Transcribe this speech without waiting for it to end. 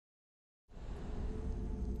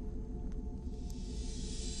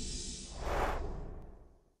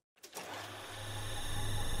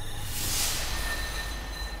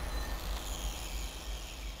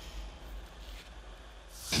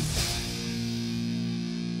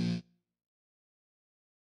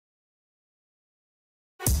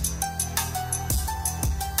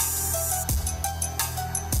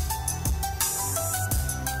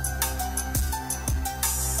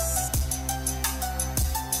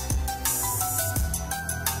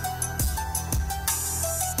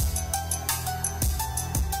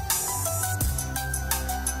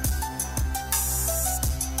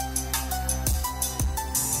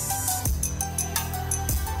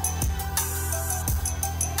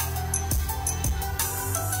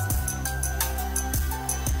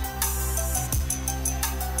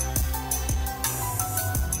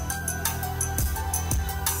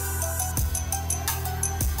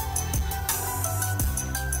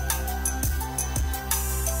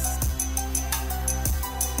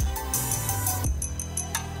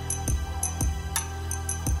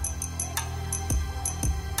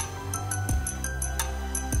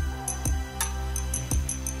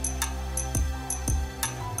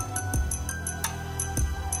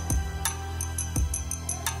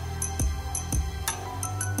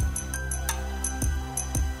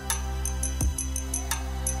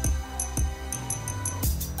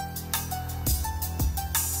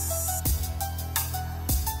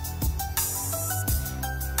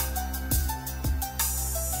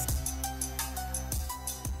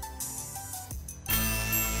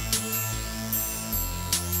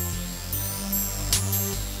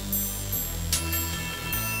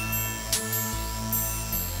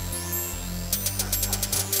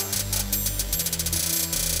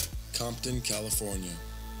Compton, California.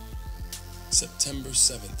 September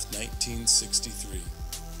 7th, 1963.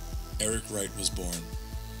 Eric Wright was born.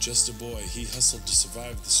 Just a boy, he hustled to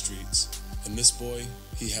survive the streets. And this boy,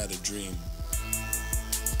 he had a dream.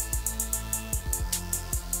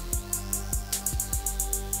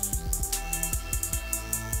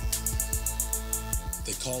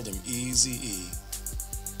 They called him Eazy-E.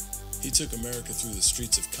 He took America through the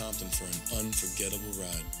streets of Compton for an unforgettable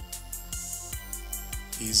ride.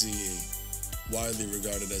 Eazy-E, widely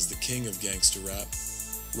regarded as the king of gangster rap,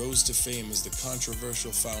 rose to fame as the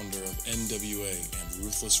controversial founder of N.W.A. and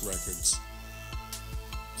Ruthless Records.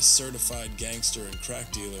 A certified gangster and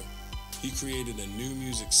crack dealer, he created a new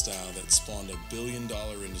music style that spawned a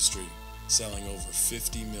billion-dollar industry, selling over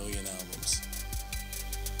 50 million albums.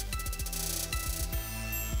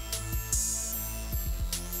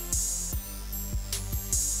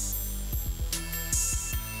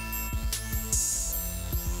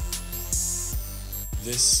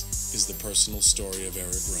 This is the personal story of Eric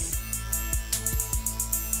Wright.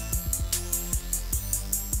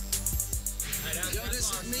 Yo,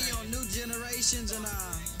 this is me on New Generations, and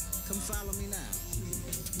come follow me now.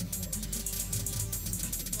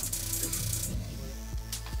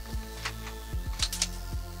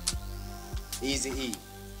 Eazy-E.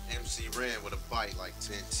 MC Ren with a bite like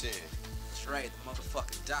 10-10. That's right, the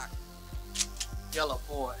motherfucking doc. Yellow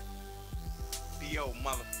boy. B.O.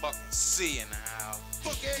 motherfucking C in the house.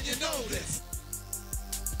 Fuck and you know this.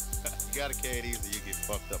 You gotta carry it easy, you get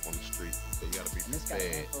fucked up on the street. So you gotta be And this got an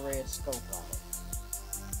prepared. infrared scope on it.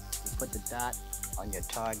 You put the dot on your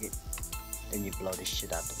target, then you blow this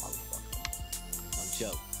shit out the motherfucker. No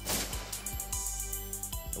joke.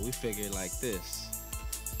 So we figure it like this.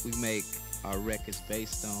 We make our records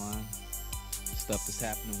based on stuff that's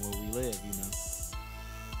happening where we live, you know.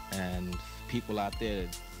 And people out there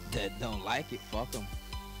that don't like it, fuck them.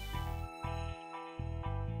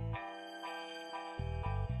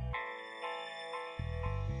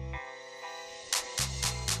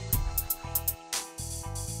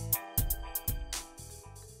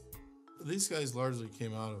 These guys largely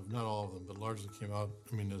came out of, not all of them, but largely came out,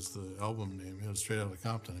 I mean, as the album name, you know, straight out of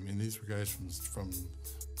Compton. I mean, these were guys from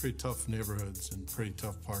pretty tough neighborhoods and pretty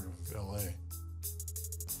tough part of LA.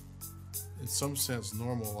 In some sense,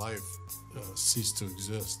 normal life ceased to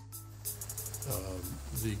exist.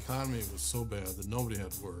 The economy was so bad that nobody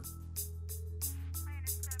had work.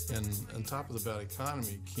 And on top of the bad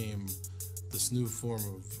economy came this new form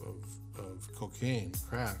of cocaine,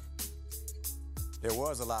 crack. There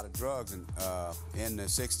was a lot of drugs in the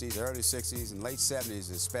 60s, early 60s, and late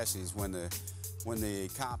 70s especially, when the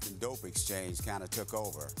Compton dope exchange kind of took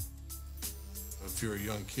over. If you're a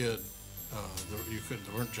young kid,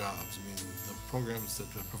 there weren't jobs. I mean, the programs that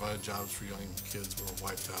provided jobs for young kids were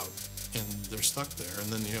wiped out, and they're stuck there.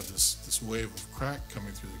 And then you have this wave of crack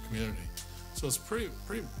coming through the community. So it's pretty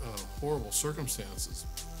horrible circumstances.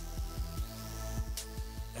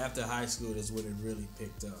 After high school is when it really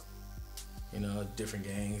picked up. You know, different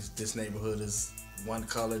gangs. This neighborhood is one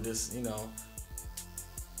color. This, you know.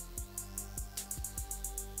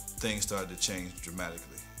 Things started to change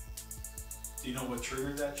dramatically. Do you know what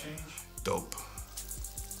triggered that change? Dope.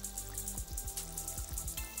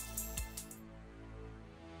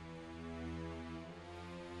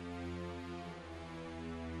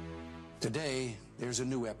 Today, there's a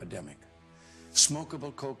new epidemic.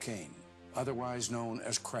 Smokable cocaine, otherwise known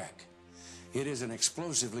as crack. It is an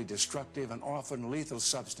explosively destructive and often lethal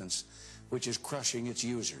substance which is crushing its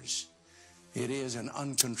users. It is an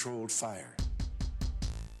uncontrolled fire.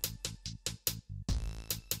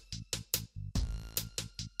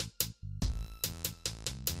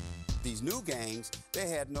 These new gangs, they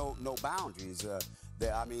had no boundaries.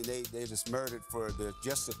 They just murdered for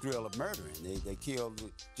just the thrill of murdering. They killed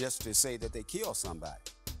just to say that they killed somebody.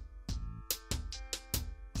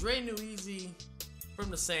 Dre knew Eazy from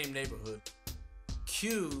the same neighborhood.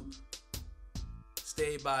 Cube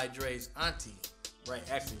stayed by Dre's auntie,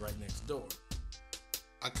 actually right next door.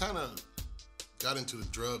 I kind of got into the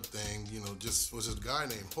drug thing, you know, was a guy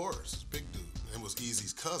named Horace, this big dude, and was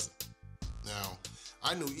Eazy's cousin. Now,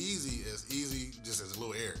 I knew Eazy just as a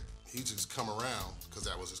little Eric. He'd just come around because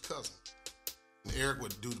that was his cousin. And Eric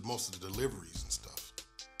would do most of the deliveries and stuff.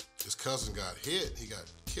 His cousin got hit, he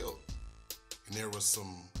got killed. And there was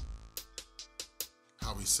some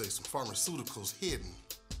pharmaceuticals hidden.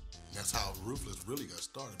 And that's how Ruthless really got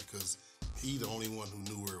started, because he the only one who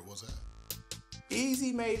knew where it was at.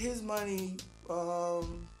 Eazy made his money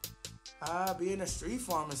being a street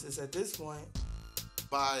pharmacist at this point.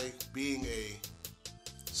 By being a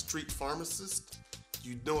street pharmacist,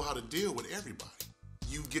 you know how to deal with everybody.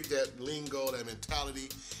 You get that lingo, that mentality,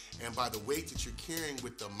 And by the weight that you're carrying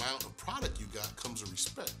with the amount of product you got comes a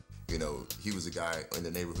respect. You know, he was a guy in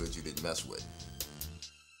the neighborhood you didn't mess with.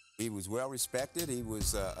 He was well respected. He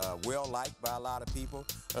was well liked by a lot of people.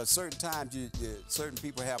 Certain times, certain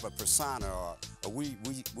people have a persona, or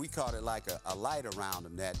we call it like a light around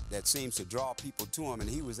him that seems to draw people to him. And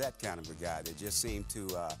he was that kind of a guy that just seemed to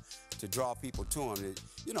draw people to him.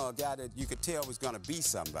 You know, a guy that you could tell was going to be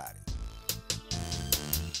somebody.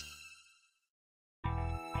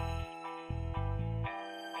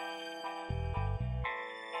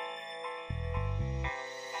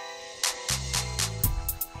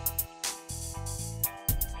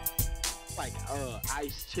 Like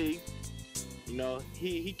Ice-T, you know,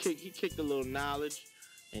 he kicked a little knowledge,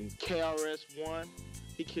 and KRS-One,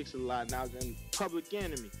 he kicks a lot of knowledge, and Public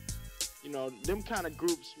Enemy, you know, them kind of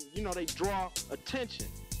groups, you know, they draw attention.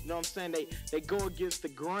 You know what I'm saying? They go against the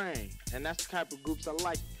grain, and that's the type of groups I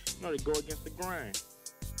like. You know, they go against the grain.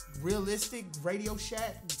 Realistic Radio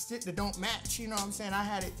Shack, shit that don't match. You know what I'm saying? I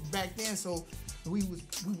had it back then, so we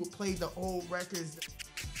would play the old records.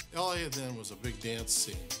 LA then was a big dance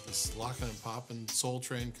scene, this locking and popping, Soul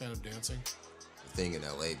Train kind of dancing. The thing in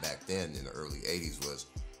LA back then in the early 80s was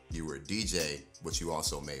you were a DJ, but you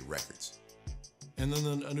also made records. And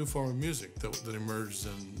then a new form of music that emerged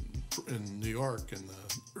in New York in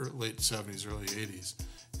the late 70s, early 80s,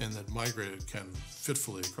 and that migrated kind of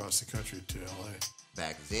fitfully across the country to LA.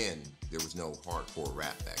 Back then, there was no hardcore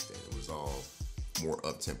rap back then. It was all more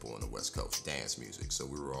up-tempo on the West Coast, dance music. So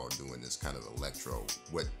we were all doing this kind of electro,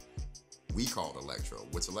 what we called electro.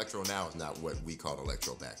 What's electro now is not what we called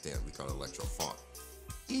electro back then. We called electro funk.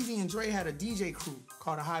 Easy and Dre had a DJ crew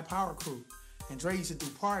called a High Power Crew. And Dre used to do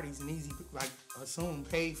parties, and Easy, like, assume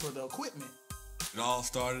paid for the equipment. It all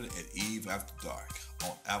started at Eve After Dark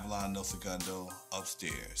on Avalon No Segundo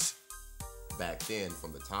upstairs. Back then,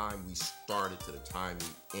 from the time we started to the time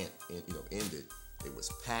we ended, it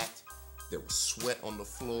was packed. There was sweat on the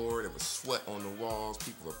floor. There was sweat on the walls.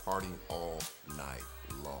 People were partying all night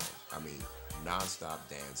long. I mean, non-stop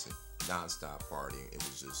dancing, non-stop partying. It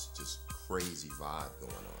was just crazy vibe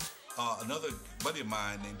going on. Another buddy of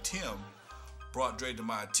mine named Tim brought Dre to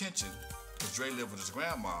my attention because Dre lived with his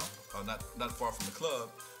grandma, not far from the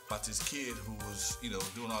club, about this kid who was,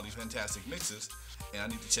 doing all these fantastic mixes, and I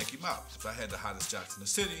need to check him out. So I had the hottest jocks in the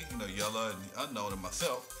city, Yella and the Unknown and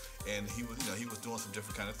myself. And he was doing some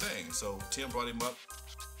different kind of things. So Tim brought him up.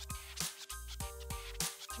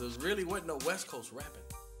 There really wasn't no West Coast rapping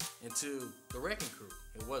into the Wrecking Crew.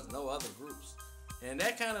 It was no other groups. And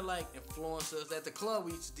that kind of like influenced us. At the club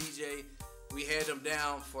we used to DJ, we had them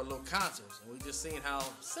down for little concerts. And we just seen how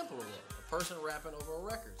simple it was. A person rapping over a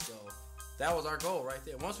record. So that was our goal right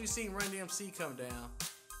there. Once we seen Run DMC come down,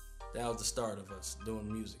 that was the start of us doing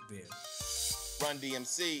music then. Run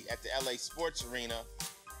DMC at the LA Sports Arena,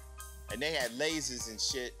 and they had lasers and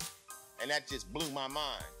shit, and that just blew my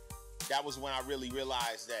mind. That was when I really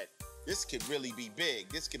realized that this could really be big.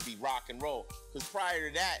 This could be rock and roll. Because prior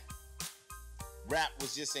to that, rap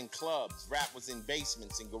was just in clubs. Rap was in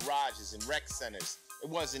basements and garages and rec centers. It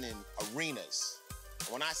wasn't in arenas.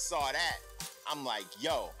 When I saw that, I'm like,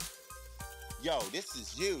 yo, this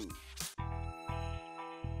is huge.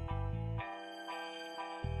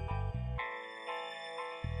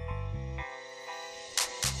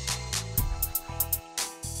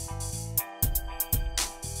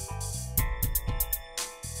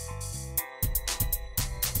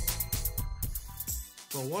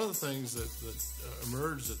 Well, one of the things that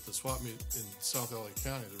emerged at the swap meet in South LA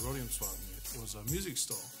County, the Rhodium swap meet, was a music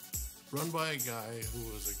stall run by a guy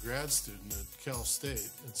who was a grad student at Cal State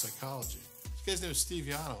in psychology. This guy's name was Steve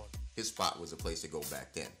Yano. His spot was a place to go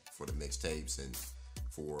back then for the mixtapes and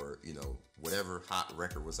for, whatever hot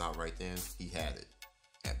record was out right then, he had it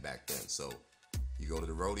at back then. So you go to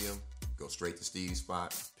the Rhodium, go straight to Steve's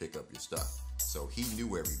spot, pick up your stuff. So he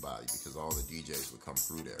knew everybody because all the DJs would come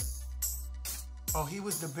through there. Oh, he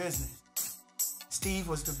was the business. Steve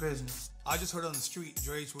was the business. I just heard on the street,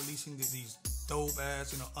 Dre's releasing these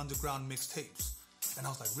dope-ass, underground mixtapes. And I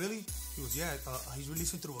was like, really? He goes, yeah, he's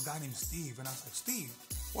releasing through a guy named Steve. And I was like, Steve,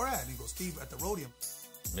 where at? And he goes, Steve, at the Rhodium.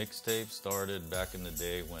 Mixtape started back in the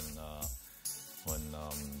day when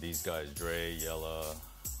these guys, Dre, Yella,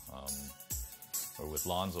 or with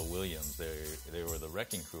Lonzo Williams, they were the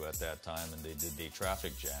Wrecking Crew at that time, and they did the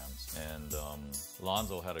traffic jams. And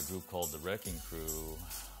Lonzo had a group called the Wrecking Crew,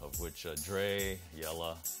 of which Dre,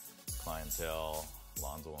 Yella, Clientele,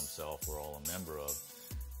 Lonzo himself were all a member of.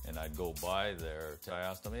 And I'd go by there. I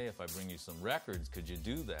asked them, hey, if I bring you some records, could you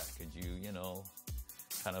do that? Could you,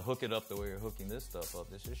 kind of hook it up the way you're hooking this stuff up?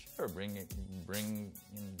 They said, sure, bring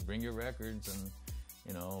your records, and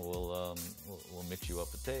you know, we'll mix you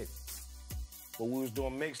up a tape. But we was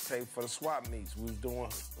doing mixtape for the swap meets. We was doing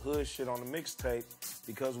hood shit on the mixtape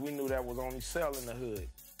because we knew that was only selling the hood.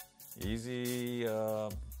 Easy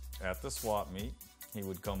at the swap meet, he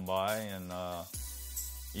would come by, and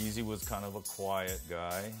Easy was kind of a quiet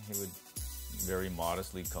guy. He would very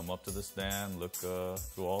modestly come up to the stand, look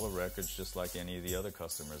through all the records just like any of the other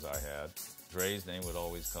customers I had. Dre's name would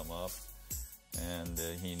always come up, and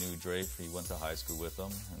he knew Dre. He went to high school with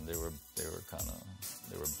him, and they were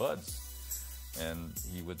buds. And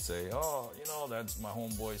he would say, "Oh, you know, that's my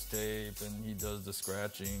homeboy's tape, and he does the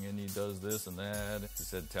scratching, and he does this and that." He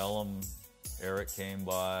said, "Tell him Eric came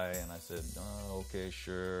by," and I said, "Oh, okay,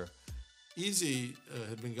 sure." Easy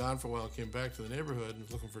had been gone for a while, came back to the neighborhood and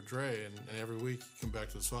was looking for Dre, and every week he'd come back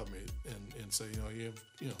to the swap meet and say,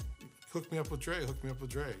 hook me up with Dre,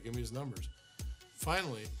 give me his numbers.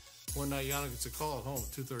 Finally, one night Yana gets a call at home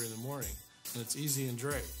at 2:30 in the morning, and it's Easy and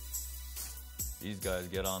Dre. These guys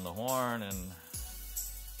get on the horn, and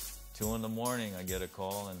 2 in the morning I get a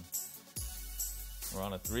call, and we're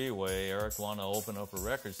on a three-way. Eric wanted to open up a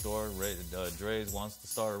record store. Dre's wants to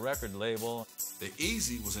start a record label. The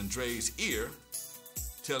Easy was in Dre's ear,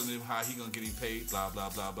 telling him how he gonna get him paid, blah, blah,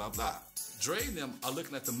 blah, blah, blah. Dre and them are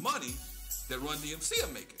looking at the money that Run DMC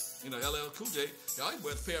are making. You know, LL Cool J, y'all, he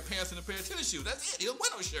wears a pair of pants and a pair of tennis shoes. That's it. He don't wear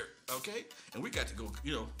no shirt, okay? And we got to go,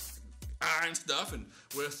 iron stuff and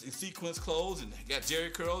wear sequence clothes and got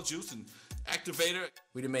Jerry curl juice and activator.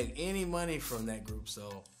 We didn't make any money from that group,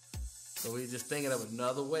 so we just thinking of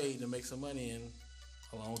another way to make some money, and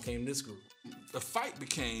along came this group. The fight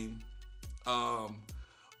became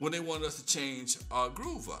when they wanted us to change our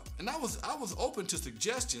groove up. And I was open to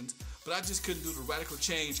suggestions, but I just couldn't do the radical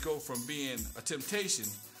change, go from being a Temptation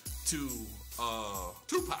to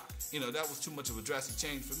Tupac. That was too much of a drastic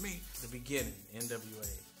change for me. The beginning, N.W.A.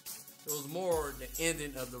 It was more the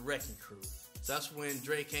ending of the Wrecking Crew. So that's when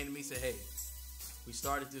Dre came to me and said, "Hey, we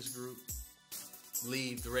started this group,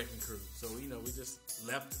 leave the Wrecking Crew." So, we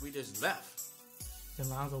just left. And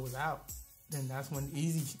Lonzo was out. Then that's when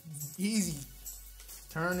Easy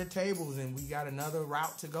turned the tables, and we got another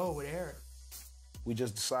route to go with Eric. We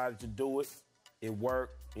just decided to do it. It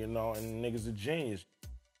worked, and niggas are genius.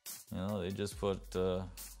 They just put 2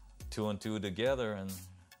 and 2 together, and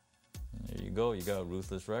there you go. You got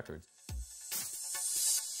Ruthless Records.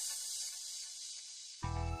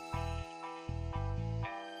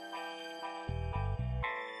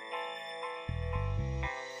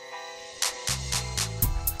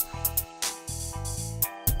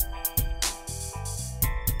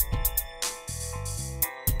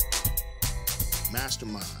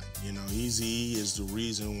 Mastermind, Eazy is the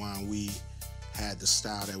reason why we had the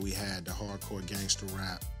style that we had, the hardcore gangster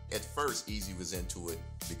rap. At first, Eazy was into it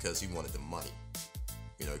because he wanted the money.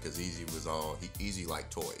 Because Eazy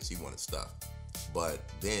liked toys, he wanted stuff. But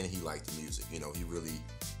then he liked the music. He really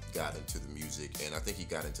got into the music, and I think he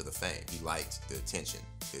got into the fame. He liked the attention.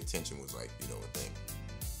 The attention was like, a thing.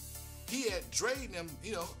 He had Dre and them,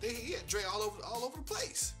 he had Dre all over the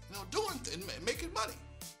place, doing and making money.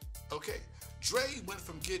 Okay? Dre went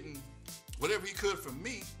from getting whatever he could from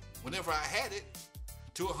me whenever I had it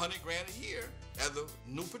to $100 grand a year as a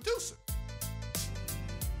new producer.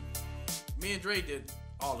 Me and Dre did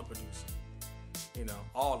all the producing.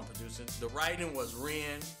 All the producing. The writing was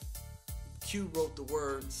Ren. Q wrote the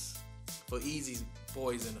words for Eazy's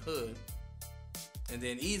Boys in the Hood. And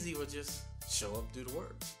then Eazy would just show up, do the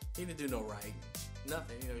words. He didn't do no writing,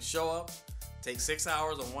 nothing. Show up, take 6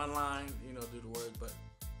 hours on one line, do the words. But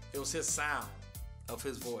it was his sound of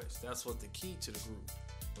his voice. That's what the key to the group.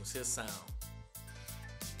 It was his sound.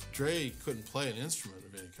 Dre couldn't play an instrument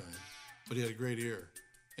of any kind, but he had a great ear.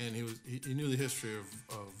 And he knew the history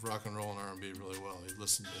of rock and roll and R&B really well. He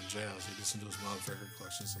listened to jazz. He listened to his mom's record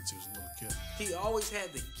collection since he was a little kid. He always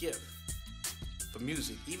had the gift for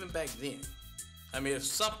music, even back then. It's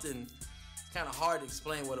something, it's kind of hard to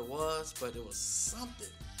explain what it was, but it was something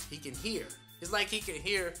he can hear. It's like he can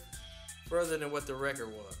hear further than what the record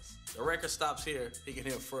was. The record stops here, he can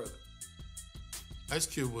hear further. Ice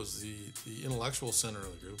Cube was the intellectual center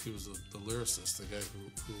of the group. He was the lyricist, the guy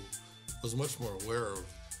who was much more aware of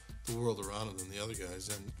the world around him than the other guys.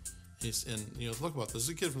 And look about this. This is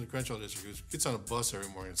a kid from the Crenshaw district who gets on a bus every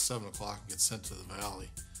morning at 7 o'clock and gets sent to the valley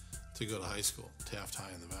to go to high school, Taft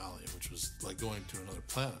High in the Valley, which was like going to another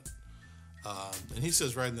planet. And he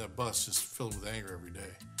says riding that bus just filled with anger every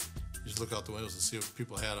day. You just look out the windows and see what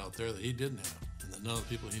people had out there that he didn't have, and that none of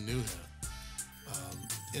the people he knew had.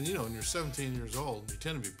 And when you're 17 years old, you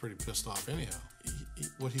tend to be pretty pissed off anyhow.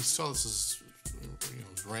 What he saw this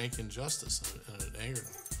as rank injustice, and it angered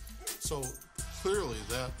him. So clearly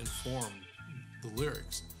that informed the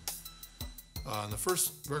lyrics. And the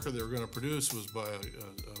first record they were going to produce was by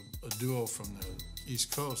a duo from the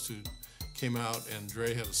East Coast who came out, and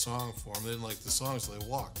Dre had a song for them. They didn't like the song, so they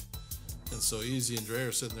walked. And so Easy and Dre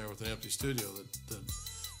are sitting there with an empty studio that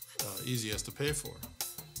Easy has to pay for.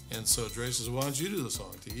 And so Dre says, why don't you do the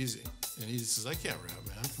song to Easy? And Easy says, I can't rap,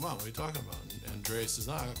 man. Come on, what are you talking about? And Dre says,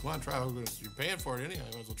 nah, come on, try it. You're paying for it anyhow.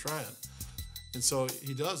 You might as well try it. And so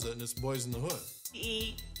he does it, and it's Boys in the Hood.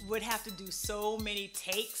 He would have to do so many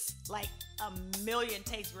takes, like a million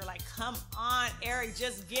takes. We're like, come on, Eric,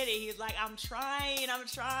 just get it. He's like, I'm trying.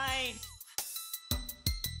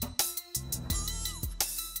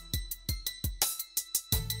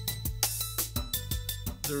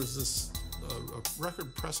 There's this a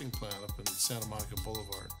record pressing plant up in Santa Monica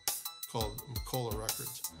Boulevard called McCullough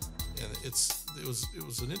Records, and it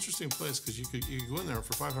was an interesting place because you could go in there, and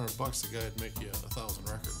for $500 the guy would make you 1,000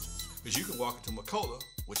 records. Because you can walk into McCullough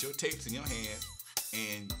with your tapes in your hand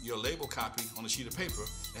and your label copy on a sheet of paper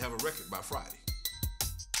and have a record by Friday.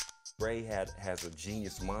 Ray has a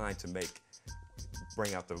genius mind to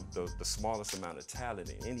bring out the smallest amount of talent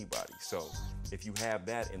in anybody. So if you have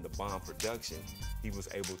that in the bomb production, he was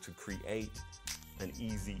able to create an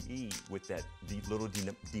Eazy-E with that little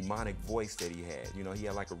demonic voice that he had. You know, he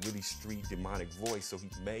had like a really street demonic voice, so he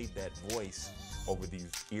made that voice over these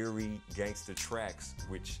eerie gangster tracks,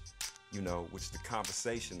 which the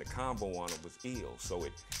conversation, the combo on it was ill, so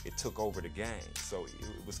it took over the game. So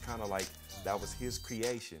it was kind of like that was his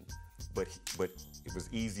creation, but it was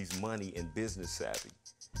Eazy's money and business savvy.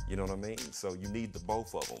 You know what I mean? So you need the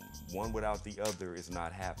both of them. One without the other is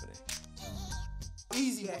not happening.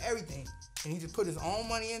 Eazy had everything, and he just put his own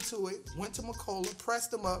money into it, went to McCullough,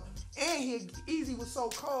 pressed him up, and Eazy was so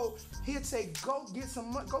cold, he'd say, go get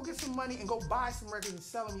some money and go buy some records and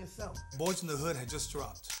sell them yourself. Boys in the Hood had just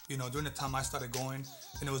dropped. You know, during the time I started going,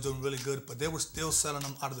 and it was doing really good, but they were still selling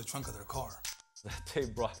them out of the trunk of their car. That they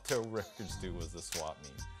brought their records to was the swap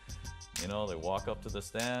meet. You know, they walk up to the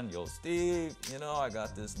stand, yo, Steve, you know, I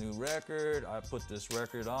got this new record, I put this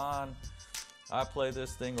record on, I play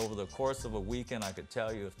this thing over the course of a weekend, I could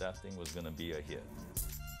tell you if that thing was gonna be a hit.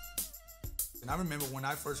 And I remember when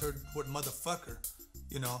I first heard what motherfucker,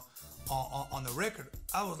 you know, on the record,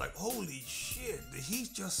 I was like, holy shit, did he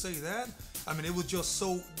just say that? I mean, it was just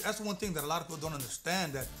so, that's one thing that a lot of people don't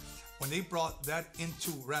understand, that when they brought that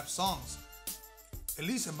into rap songs, at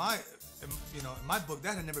least in my book,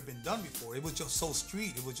 that had never been done before. It was just so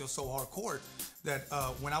street, it was just so hardcore that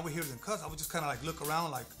when I would hear them cuss, I would just kind of like look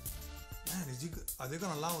around like, man, are they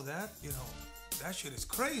gonna allow that? You know, that shit is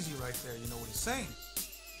crazy right there. You know what he's saying?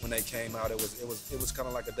 When they came out, it was kind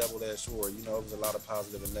of like a double-edged sword. You know, it was a lot of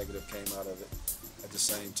positive and negative came out of it at the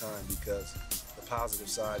same time, because the positive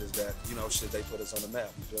side is that, you know, shit, they put us on the map.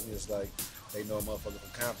 You feel me? It's like they know a motherfucker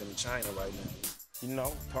from Compton in China right now. You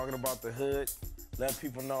know, talking about the hood, let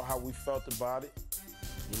people know how we felt about it.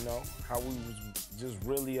 You know, how we was just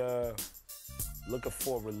really looking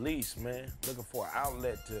for a release, man. Looking for an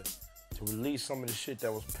outlet to release some of the shit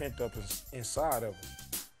that was pent up inside of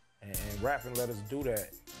us. And rapping let us do that.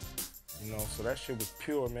 You know, so that shit was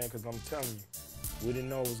pure, man, because I'm telling you, we didn't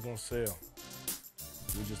know it was gonna sell.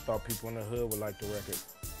 We just thought people in the hood would like the record.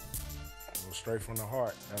 It was straight from the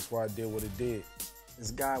heart. That's why it did what it did.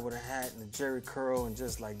 This guy with a hat and a jerry curl and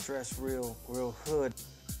just like dressed real hood.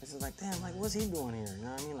 It's just like, damn, like, what's he doing here? You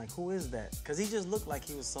know what I mean? Like, who is that? Because he just looked like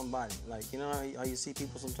he was somebody. Like, you know how you see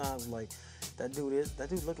people sometimes, like, that dude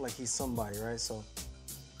looked like he's somebody, right? So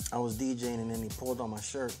I was DJing, and then he pulled on my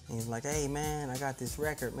shirt. And he's like, hey, man, I got this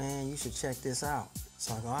record, man. You should check this out.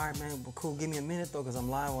 So I go, all right, man, well, cool. Give me a minute, though, because I'm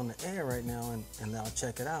live on the air right now, and I'll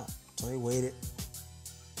check it out. So he waited,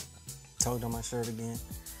 tugged on my shirt again.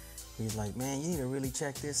 He's like, man, you need to really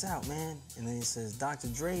check this out, man. And then he says, Dr.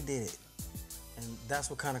 Dre did it. And that's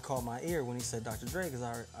what kind of caught my ear when he said Dr. Dre, because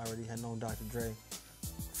I already had known Dr. Dre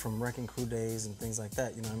from Wrecking Crew days and things like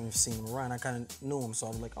that. You know what I mean? I've seen him around. I kind of knew him, so I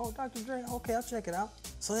was like, oh, Dr. Dre, okay, I'll check it out.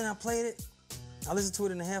 So then I played it. I listened to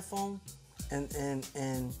it in the headphone,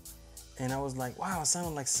 and I was like, wow, it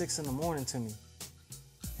sounded like 6 in the morning to me.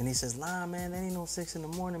 And he says, nah, man, that ain't no 6 in the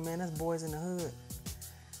morning, man. That's Boys in the Hood.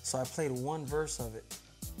 So I played one verse of it,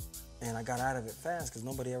 and I got out of it fast because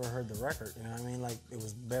nobody ever heard the record. You know what I mean? Like, it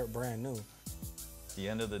was brand new. At the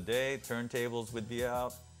end of the day, turntables would be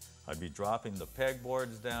out. I'd be dropping the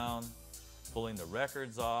pegboards down, pulling the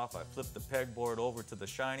records off. I flip the pegboard over to the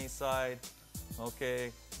shiny side,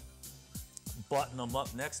 okay, button them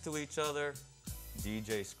up next to each other,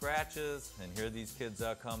 DJ scratches, and here these kids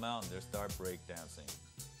come out and they start breakdancing.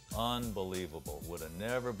 Unbelievable. Would have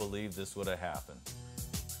never believed this would have happened.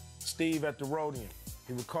 Steve at the Rhodium,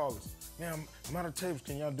 he would call us. Man, I'm out of tapes.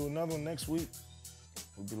 Can y'all do another one next week?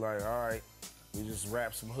 We'd be like, all right, we just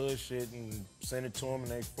rap some hood shit and send it to them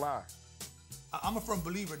and they fly. I'm a firm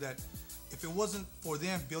believer that if it wasn't for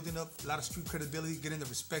them building up a lot of street credibility, getting the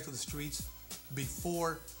respect of the streets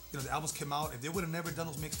before the albums came out, if they would have never done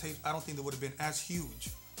those mixtapes, I don't think they would have been as huge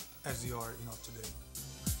as they are today.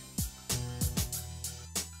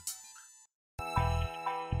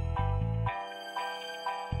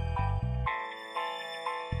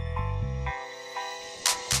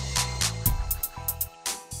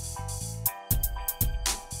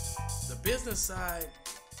 The business side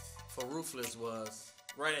for Ruthless was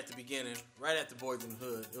right at the beginning, right at the Boys in the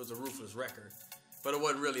Hood. It was a Ruthless record, but it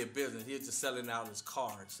wasn't really a business. He was just selling out his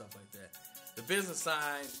car and stuff like that. The business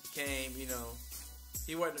side came,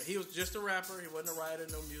 he was just a rapper. He wasn't a writer,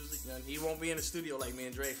 no music, nothing. He won't be in the studio like me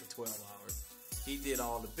and Dre for 12 hours. He did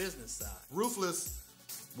all the business side. Ruthless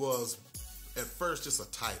was at first just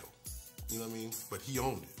a title, you know what I mean? But he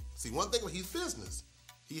owned it. See, one thing with his business,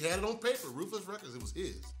 he had it on paper. Ruthless Records, it was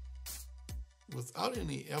his. Without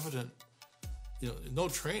any evident, no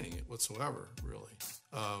training whatsoever, really,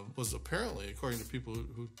 was apparently, according to people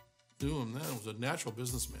who knew him then, was a natural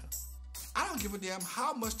businessman. I don't give a damn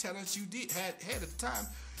how much talent you had at the time.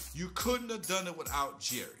 You couldn't have done it without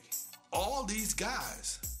Jerry. All these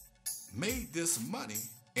guys made this money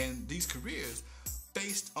and these careers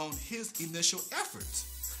based on his initial efforts.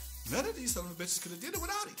 None of these son of bitches could have did it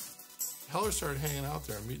without him. Heller started hanging out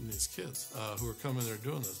there and meeting these kids who were coming there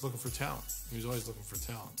doing this, looking for talent. He was always looking for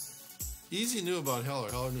talent. Easy knew about Heller.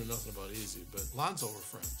 Heller knew nothing about Easy, but Lonzo were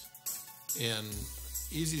friends. And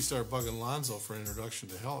Easy started bugging Lonzo for an introduction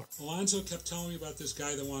to Heller. Lonzo kept telling me about this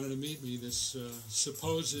guy that wanted to meet me, this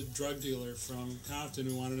supposed drug dealer from Compton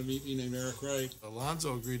who wanted to meet me named Eric Wright.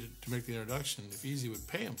 Alonzo agreed to make the introduction if Easy would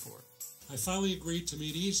pay him for it. I finally agreed to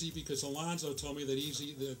meet Easy because Alonzo told me that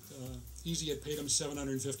Easy had paid him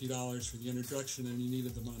 $750 for the introduction and he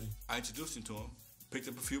needed the money. I introduced him to him, picked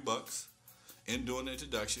up a few bucks, in doing the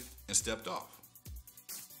introduction, and stepped off.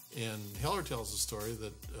 And Heller tells the story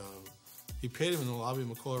that he paid him in the lobby of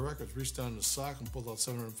McCullough Records, reached down in his sock and pulled out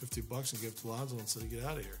 $750 and gave it to Lonzo and said, "Get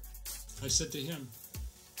out of here." I said to him,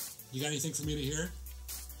 "You got anything for me to hear?"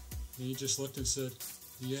 And he just looked and said,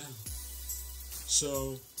 "Yeah."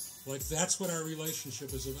 So, that's what our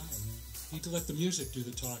relationship is about, man. He had to let the music do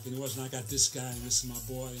the talking. It wasn't, I got this guy and this is my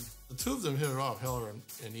boy. The two of them hit it off, Heller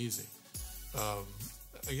and Easy.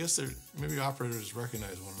 I guess maybe operators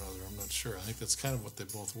recognize one another. I'm not sure. I think that's kind of what they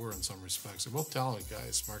both were in some respects. They're both talented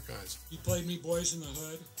guys, smart guys. He played me Boys in the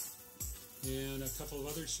Hood and a couple of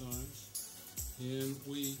other songs, and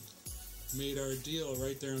we made our deal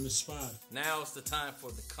right there on the spot. Now it's the time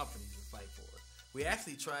for the company to fight for it. We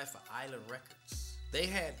actually tried for Island Records. They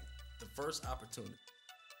had the first opportunity.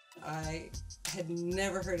 I had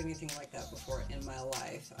never heard anything like that before in my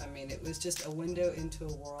life. I mean, it was just a window into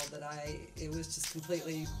a world that it was just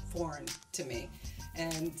completely foreign to me.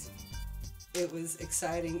 And it was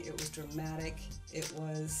exciting, it was dramatic, it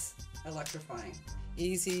was electrifying.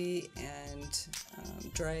 Easy and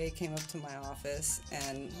Dre came up to my office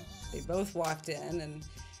and they both walked in, and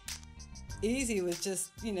Easy was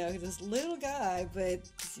just, this little guy, but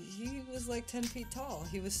he was like 10 feet tall.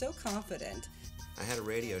 He was so confident. I had a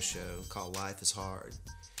radio show called Life is Hard,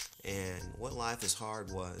 and what Life is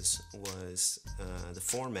Hard was the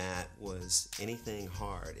format was anything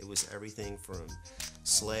hard. It was everything from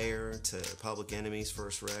Slayer to Public Enemy's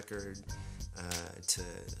first record to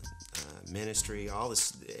Ministry, all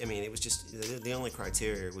this. I mean, it was just, the only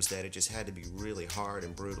criteria was that it just had to be really hard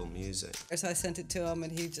and brutal music. So I sent it to him,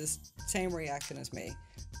 and he just, same reaction as me.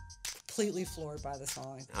 Completely floored by the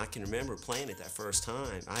song. I can remember playing it that first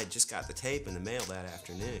time. I had just got the tape in the mail that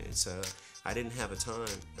afternoon, so I didn't have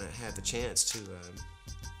the chance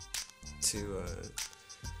to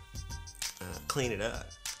clean it up.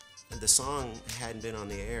 The song hadn't been on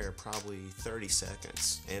the air probably 30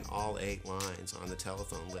 seconds, and all 8 lines on the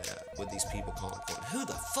telephone lit up with these people calling, "Who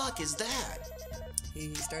the fuck is that?"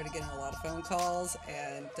 He started getting a lot of phone calls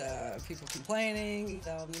and people complaining.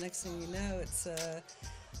 The next thing you know, it's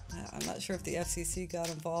I'm not sure if the FCC got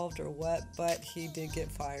involved or what, but he did get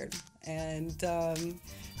fired. And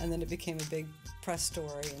then it became a big press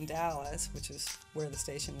story in Dallas, which is where the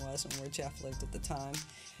station was and where Jeff lived at the time.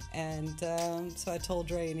 And so I told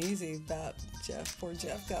Dre and Easy about Jeff. Poor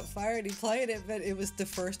Jeff got fired. He played it, but it was the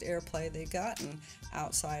first airplay they'd gotten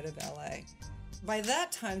outside of LA. By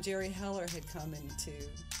that time, Jerry Heller had come into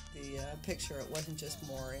the picture. It wasn't just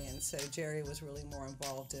Maury, and so Jerry was really more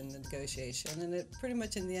involved in the negotiation. And it pretty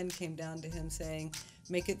much in the end came down to him saying,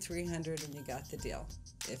 "Make it 300 and you got the deal.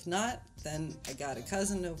 If not, then I got a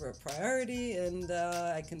cousin over at Priority, and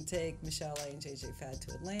I can take Michelle A and JJ Fad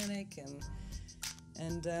to Atlantic." And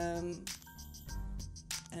And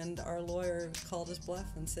our lawyer called his bluff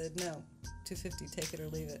and said, no, $250, take it or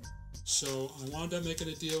leave it. So I wound up making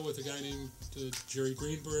a deal with a guy named Jerry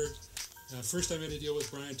Greenberg. First I made a deal with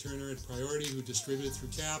Brian Turner at Priority, who distributed through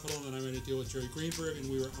Capitol, and then I made a deal with Jerry Greenberg, and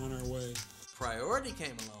we were on our way. Priority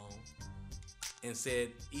came along and said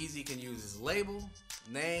Eazy can use his label,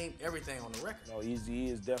 name, everything on the record. No, Eazy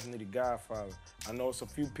is definitely the godfather. I know it's a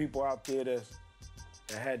few people out there that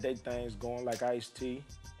had their things going, like Ice-T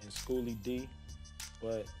and Schoolie D,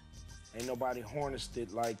 but ain't nobody harnessed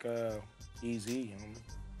it like Eazy.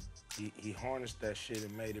 He harnessed that shit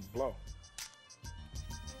and made it blow.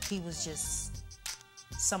 He was just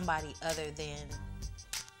somebody other than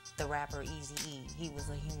the rapper Eazy-E. He was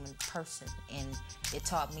a human person, and it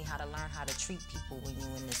taught me how to learn how to treat people when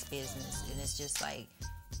you're in this business. And it's just like,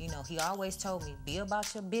 you know, he always told me, be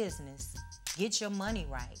about your business, get your money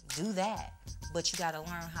right, do that, but you gotta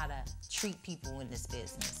learn how to treat people in this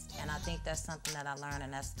business. And I think that's something that I learned,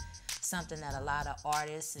 and that's something that a lot of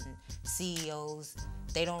artists and CEOs,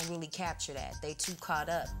 they don't really capture that. They too caught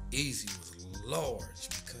up. Eazy was large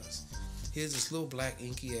because here's this little black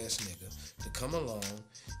inky ass nigga to come along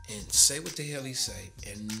and say what the hell he say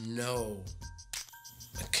and know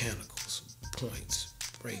mechanicals, points,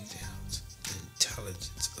 breakdowns, the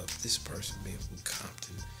intelligence of this person being from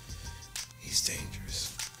Compton. He's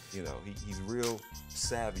dangerous. You know, he's real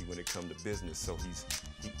savvy when it comes to business. So he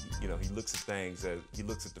looks at things he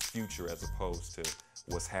looks at the future as opposed to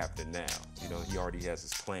what's happening now. You know, he already has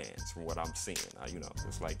his plans from what I'm seeing.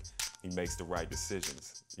 It's like he makes the right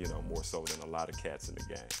decisions, more so than a lot of cats in the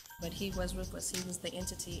game. But he was ruthless. He was the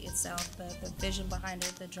entity itself, the vision behind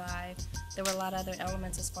it, the drive. There were a lot of other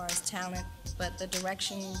elements as far as talent, but the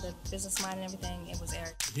direction, the business mind and everything, it was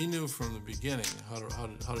Eric. He knew from the beginning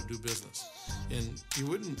how to do business. And you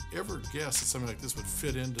wouldn't ever guess that something like this would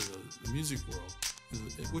fit into the music world,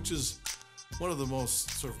 which is one of the most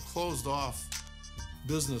sort of closed off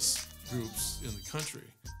business groups in the country.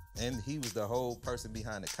 And he was the whole person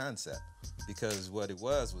behind the concept, because what it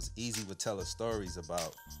was Eazy would tell us stories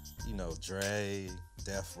about, Dre,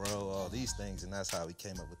 Death Row, all these things, and that's how he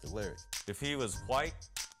came up with the lyric. If he was white,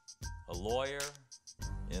 a lawyer,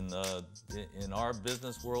 in our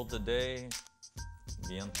business world today,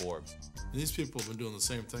 be on Forbes. And these people have been doing the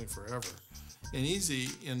same thing forever. And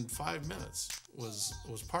Eazy, in 5 minutes, was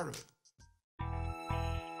part of it.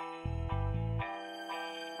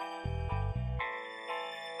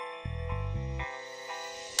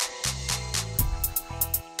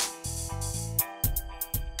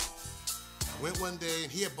 Went one day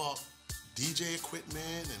and he had bought DJ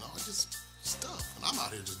equipment and all this stuff. And I'm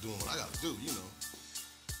out here just doing what I gotta do,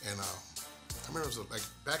 And I remember it was like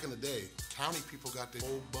back in the day, county people got their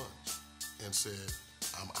whole bunch and said,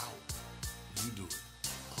 I'm out. You do it.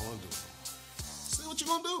 I wanna do it. I said, what you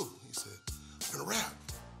gonna do? He said, I'm gonna rap.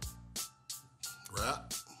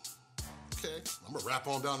 Rap? Okay, I'm gonna rap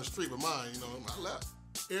on down the street with mine, I left.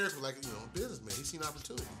 Eric was like, businessman, he seen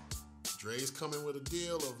opportunity. Dre's coming with a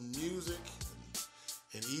deal of music,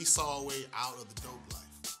 and he saw a way out of the dope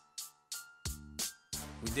life.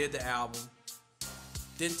 We did the album.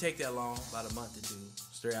 Didn't take that long, about a month to do,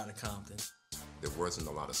 straight out of Compton. There wasn't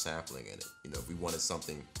a lot of sampling in it. If we wanted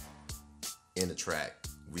something in the track,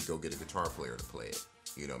 we go get a guitar player to play it,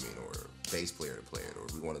 or a bass player to play it, or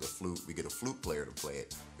we wanted a flute, we get a flute player to play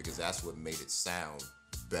it, because that's what made it sound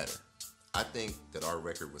better. I think that our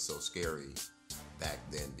record was so scary back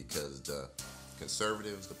then because the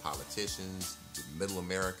conservatives, the politicians, the middle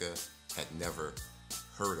America had never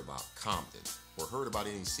heard about Compton or heard about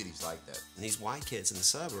any cities like that. And these white kids in the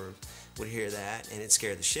suburbs would hear that, and it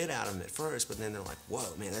scared the shit out of them at first, but then they're like,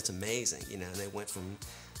 whoa, man, that's amazing. And they went from,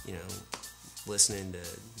 listening to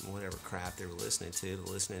whatever crap they were listening to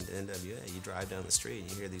listening to N.W.A. You drive down the street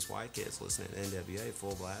and you hear these white kids listening to N.W.A.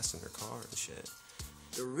 full blast in their car and shit.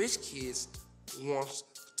 The rich kids want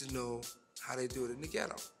to know how they do it in the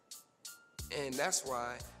ghetto. And that's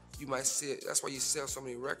why you might see it, that's why you sell so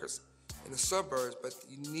many records in the suburbs, but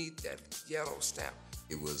you need that ghetto stamp.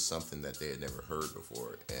 It was something that they had never heard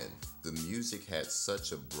before, and the music had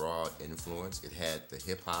such a broad influence. It had the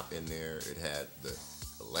hip-hop in there, it had the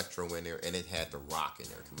electro in there, and it had the rock in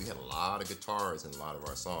there, because we had a lot of guitars in a lot of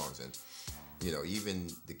our songs, and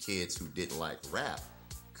even the kids who didn't like rap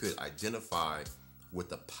could identify with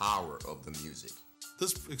the power of the music.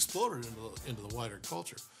 This exploded into the wider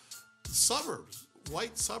culture. The suburbs,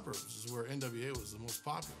 white suburbs, is where N.W.A. was the most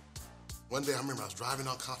popular. One day I remember I was driving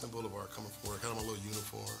on Compton Boulevard coming from work, had on my little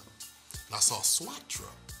uniform, and I saw a SWAT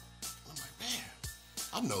truck. And I'm like, man,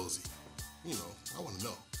 I'm nosy. I want to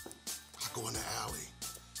know. I go in the alley,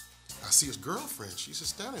 I see his girlfriend. She's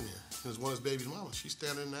just standing there. It was one of his baby's mama. She's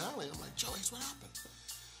standing in the alley. I'm like, Joyce, what happened?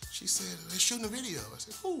 She said, they're shooting a video. I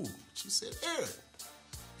said, who? She said, Eric.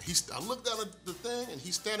 I looked down at the thing, and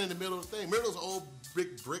he's standing in the middle of the thing. Remember those old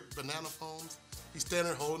big brick banana phones? He's standing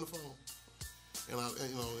there holding the phone.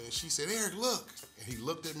 And she said, Eric, look. And he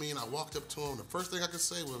looked at me, and I walked up to him. The first thing I could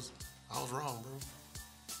say was, I was wrong, bro.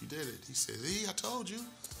 You did it. He said, see, I told you. He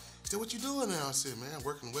said, what you doing now? I said, man, I'm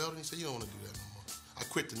working welding. He said, you don't want to do that no more. I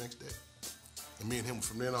quit the next day. And me and him,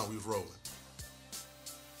 from then on, we was rolling.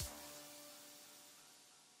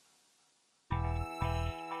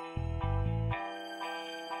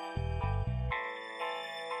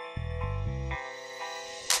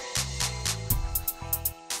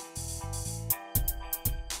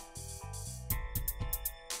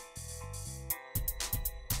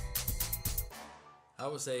 I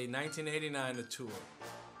would say 1989, the tour.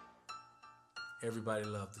 Everybody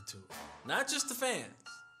loved the tour. Not just the fans.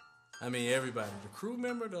 I mean, everybody. The crew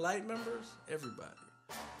member, the light members, everybody.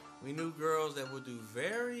 We knew girls that would do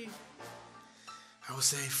very, I would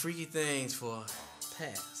say, freaky things for a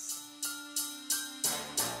pass.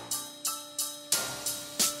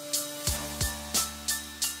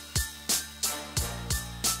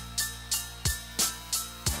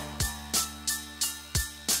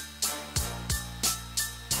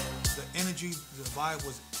 Energy, the vibe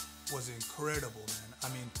was incredible, man. I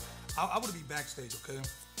mean, I would be backstage, okay,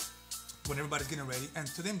 when everybody's getting ready, and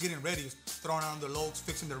to them getting ready is throwing on their loads,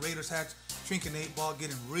 fixing their Raiders hats, drinking 8-ball,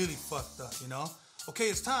 getting really fucked up, you know. Okay,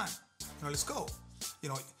 it's time, let's go.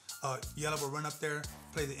 Yella would run up there,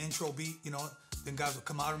 play the intro beat, then guys would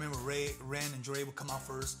come out. I remember Ren and Dre would come out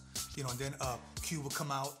first, and then Q would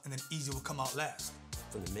come out, and then Easy would come out last.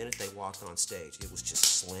 From the minute they walked on stage, it was just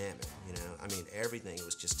slamming, I mean, everything, it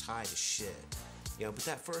was just tight as shit. But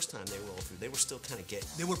that first time they rolled through, they were still kind of getting...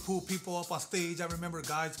 They would pull people up on stage. I remember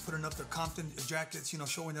guys putting up their Compton jackets,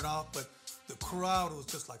 showing it off, but the crowd was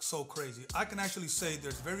just like so crazy. I can actually say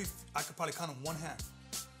I could probably count on one hand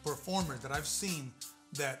performers that I've seen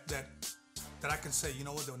that I can say, you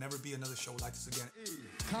know what, there'll never be another show like this again.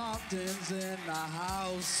 Compton's in the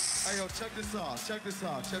house. Hey, yo, check this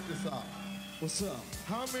out. What's up?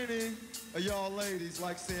 How many of y'all ladies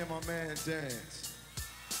like seeing my man dance?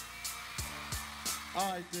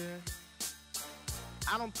 All right, then.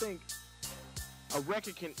 I don't think a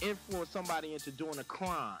record can influence somebody into doing a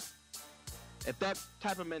crime. If that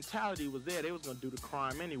type of mentality was there, they was going to do the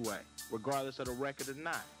crime anyway, regardless of the record or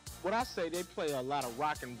not. What I say, they play a lot of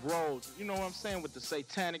rock and roll, you know what I'm saying, with the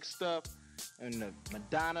satanic stuff, and the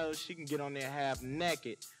Madonna, she can get on there half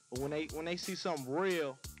naked, but when they see something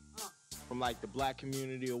real, from like the black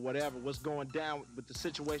community or whatever, what's going down with the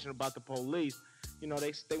situation about the police,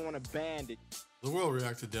 they want to ban it. The world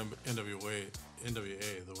reacted to N.W.A. the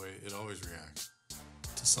way it always reacts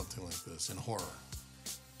to something like this in horror.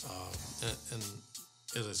 And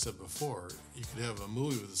as I said before, you could have a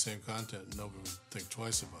movie with the same content and nobody would think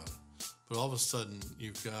twice about it. But all of a sudden,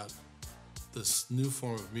 you've got this new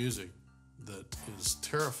form of music that is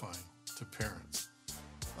terrifying to parents.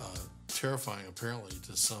 Terrifying, apparently,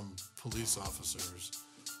 to some police officers.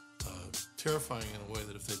 Terrifying in a way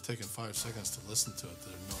that if they'd taken 5 seconds to listen to it,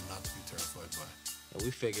 they'd know not to be terrified by. We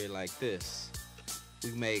figure it like this.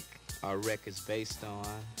 We make our records based on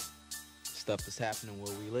stuff that's happening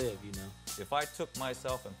where we live, If I took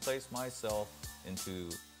myself and placed myself into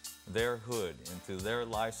their hood, into their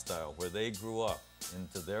lifestyle, where they grew up,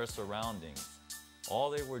 into their surroundings, all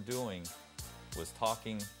they were doing was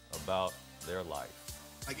talking about their life.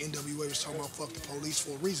 Like N.W.A. was talking about fuck the police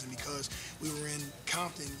for a reason, because we were in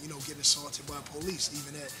Compton, getting assaulted by police,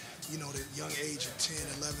 even at, the young age of 10,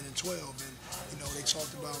 11, and 12. And, they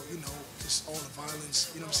talked about, just all the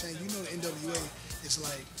violence, you know what I'm saying? The N.W.A. is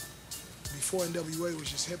like, before N.W.A.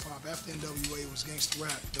 was just hip hop, after N.W.A. was gangsta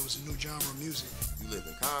rap, there was a new genre of music. You lived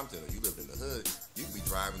in Compton or you lived in the hood, you could be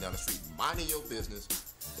driving down the street, minding your business,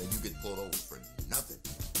 and you get pulled over for nothing.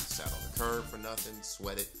 Sat on the curb for nothing,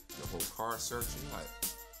 sweated, your whole car searching, like,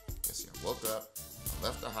 let's see, I woke up, I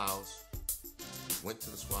left the house, went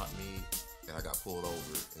to the swap meet, and I got pulled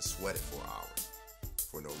over and sweated for an hour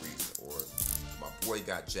for no reason. Or my boy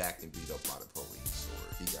got jacked and beat up by the police, or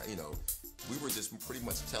he got, we were just pretty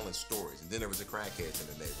much telling stories. And then there was the crackheads in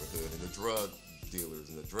the neighborhood and the drug dealers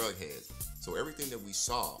and the drug heads. So everything that we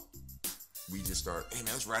saw, we just started, hey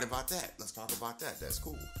man, let's write about that. Let's talk about that. That's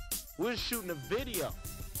cool. We were shooting a video,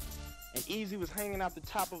 and Easy was hanging out the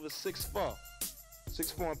top of a 6'4"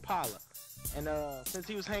 Impala. And since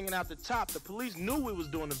he was hanging out the top, the police knew we was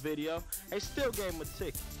doing a video. They still gave him a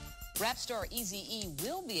ticket. Rap star Eazy-E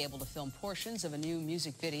will be able to film portions of a new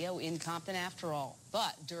music video in Compton after all.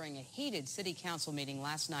 But during a heated city council meeting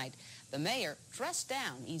last night, the mayor dressed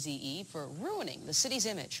down Eazy-E for ruining the city's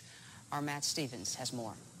image. Our Matt Stevens has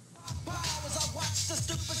more.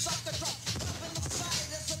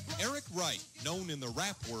 Eric Wright, known in the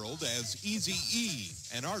rap world as Eazy-E,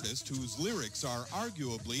 an artist whose lyrics are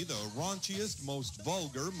arguably the raunchiest, most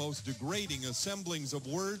vulgar, most degrading assemblings of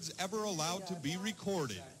words ever allowed to be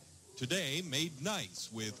recorded. Today made nice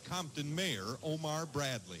with Compton Mayor Omar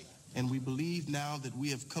Bradley. And we believe now that we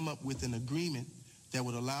have come up with an agreement that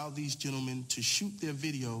would allow these gentlemen to shoot their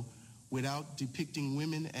video without depicting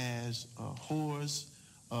women as whores,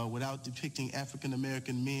 without depicting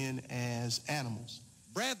African-American men as animals.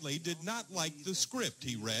 Bradley did not like the script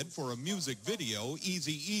he read for a music video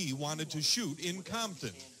Eazy-E wanted to shoot in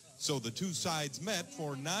Compton. So the two sides met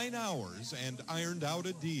for 9 hours and ironed out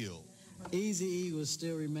a deal. Eazy-E will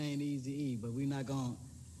still remain Eazy-E, but we're not going to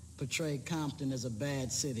portray Compton as a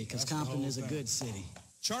bad city, because Compton is a good city.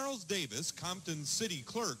 Charles Davis, Compton's city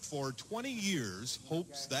clerk for 20 years,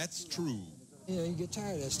 hopes that's true. Yeah, you get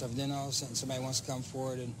tired of that stuff. Then all of a sudden somebody wants to come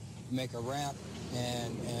forward and make a rap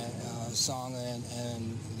and song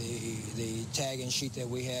and the tagging sheet that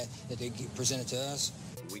we had that they presented to us.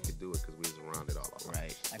 We could do it because we was around it all our life.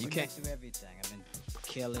 Right. Like, you can't do everything. I mean,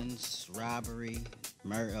 killings, robbery,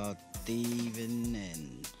 murder, thieving,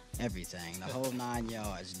 and everything. The whole 9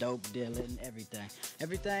 yards, dope dealing, everything.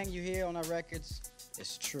 Everything you hear on our records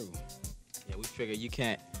is true. Yeah, we figure you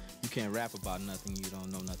can't rap about nothing you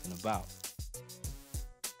don't know nothing about.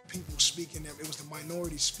 People speaking, it was the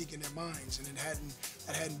minorities speaking their minds, and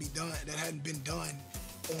that hadn't been done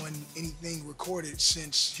on anything recorded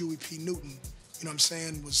since Huey P. Newton, you know what I'm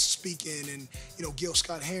saying, was speaking, and Gil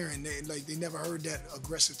Scott-Heron, they never heard that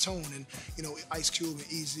aggressive tone, and Ice Cube and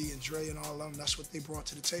Eazy and Dre and all of them, that's what they brought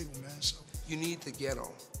to the table, man. So you need the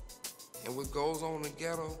ghetto, and what goes on in the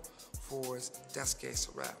ghetto for us, that's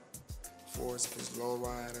gangsta rap. For us, if it's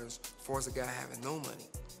lowriders, for us, a guy having no money,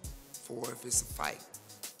 for if it's a fight.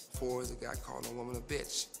 For is a guy calling a woman a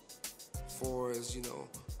bitch. For is,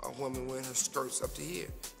 a woman wearing her skirts up to here.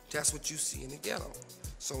 That's what you see in the ghetto.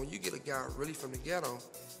 So when you get a guy really from the ghetto,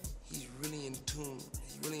 he's really in tune.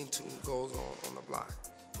 He really in tune with what goes on the block.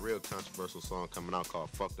 A real controversial song coming out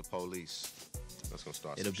called Fuck the Police. That's gonna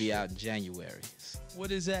start. It'll be out in January.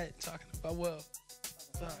 What is that talking about? Well,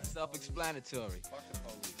 self-explanatory. Fuck the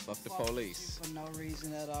police. Fuck the police. For no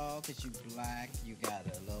reason at all, because you black, you got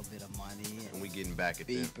a little bit of money. And we getting back at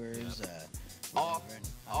them. Beepers,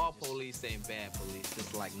 all police ain't bad police,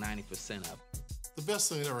 just like 90% of them. The best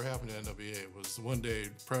thing that ever happened to N.W.A. was one day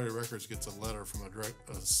Priority Records gets a letter from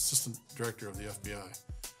a assistant director of the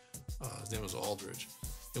FBI. His name was Aldridge,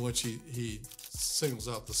 in which he singles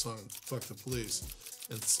out the song Fuck the Police.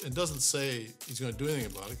 And doesn't say he's going to do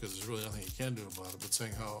anything about it, because there's really nothing he can do about it, but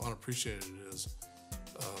saying how unappreciated it is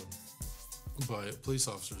by police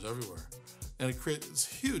officers everywhere. And it creates this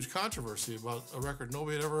huge controversy about a record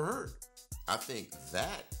nobody had ever heard. I think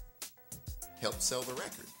that helped sell the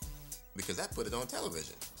record, because that put it on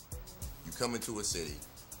television. You come into a city,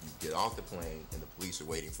 you get off the plane, and the police are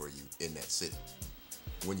waiting for you in that city.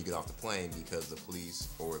 When you get off the plane, because the police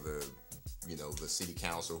or the city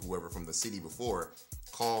council, whoever from the city before,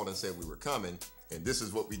 called and said we were coming, and this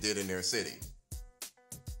is what we did in their city.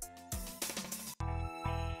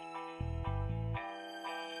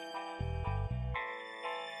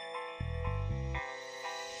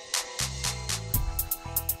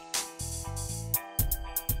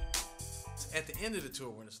 At the end of the tour,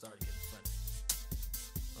 when it started getting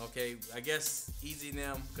funny. Okay, I guess Eazy and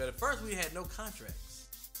them, because at first we had no contracts.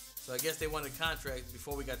 So I guess they wanted contracts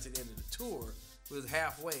before we got to the end of the tour. We was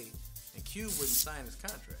halfway, and Cube wouldn't sign his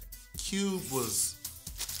contract. Cube was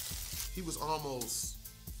almost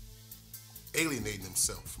alienating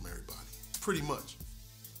himself from everybody, pretty much.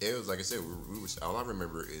 It was like I said, we was, all I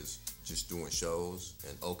remember is just doing shows,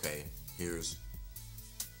 and okay, here's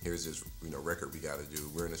this record we got to do.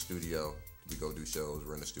 We're in the studio, we go do shows.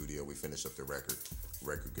 We're in the studio, we finish up the record.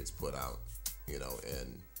 Record gets put out,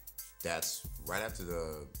 and that's right after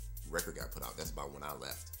the record got put out. That's about when I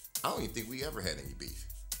left. I don't even think we ever had any beef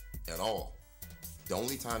at all. The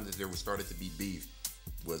only time that there started to be beef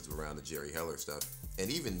was around the Jerry Heller stuff. And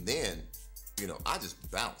even then, I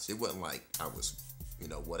just bounced. It wasn't like I was,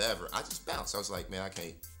 whatever. I just bounced. I was like, man, I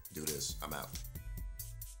can't do this. I'm out.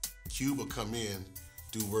 Cube will come in,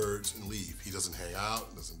 do words, and leave. He doesn't hang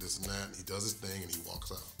out, doesn't this and that. He does his thing, and he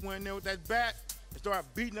walks out. Went there with that bat and started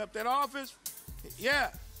beating up that office.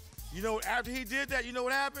 Yeah. After he did that, you know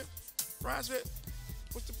what happened? Brian said,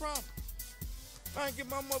 what's the problem? I ain't get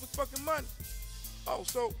my motherfucking money. Oh,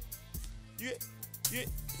 so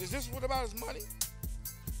Is this what about his money?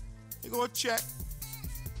 Here go a check.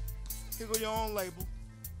 Here go your own label.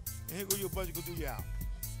 And here go your budget, go do your album.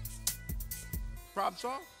 Problem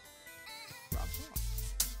solved? Problem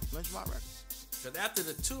solved. Lynch my record. Because after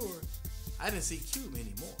the tour, I didn't see Cube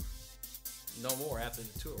anymore. No more after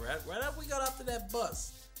the tour. Right after we got off to that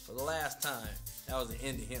bus for the last time, that was the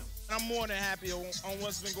end of him. I'm more than happy on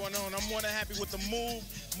what's been going on. I'm more than happy with the move,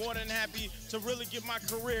 more than happy to really get my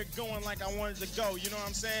career going like I wanted to go. You know what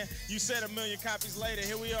I'm saying? You said 1 million copies later.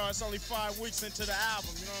 Here we are. It's only 5 weeks into the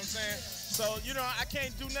album. You know what I'm saying? So, you know, I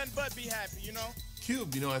can't do nothing but be happy, you know?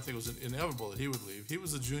 Cube, you know, I think it was inevitable that he would leave. He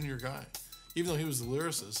was a junior guy. Even though he was the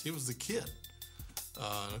lyricist, he was the kid.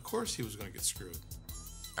 And of course he was going to get screwed.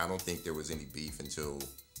 I don't think there was any beef until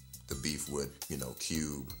the beef with, you know,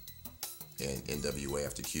 Cube and N.W.A.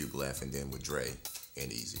 after Cube left, and then with Dre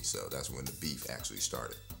and Easy. So that's when the beef actually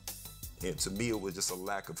started. And to me, it was just a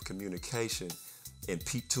lack of communication and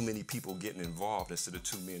too many people getting involved instead of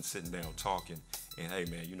 2 men sitting down talking. And hey,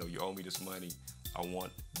 man, you know, you owe me this money. I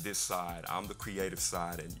want this side. I'm the creative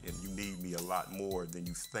side, and you need me a lot more than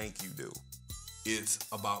you think you do. It's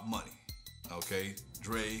about money, okay?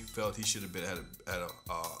 Dre felt he should have been at an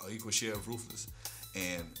equal share of Ruthless.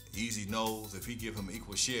 And Easy knows if he give him an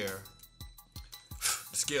equal share,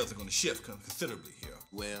 the scales are going to shift considerably here.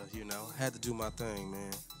 Well, you know, I had to do my thing,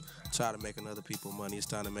 man. Tired of making other people money. It's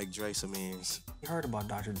time to make Dre some ends. He heard about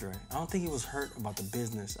Dr. Dre. I don't think he was hurt about the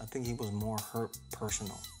business. I think he was more hurt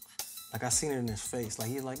personal. Like, I seen it in his face. Like,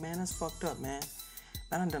 he's like, man, that's fucked up, man.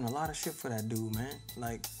 I done a lot of shit for that dude, man.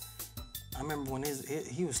 Like, I remember when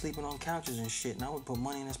he was sleeping on couches and shit, and I would put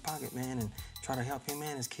money in his pocket, man, and try to help him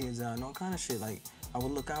and his kids out and all kind of shit. Like, I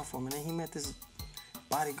would look out for him, and then he met this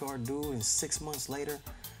bodyguard dude, and 6 months later,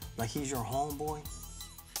 like, he's your homeboy.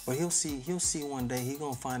 But he'll see one day, he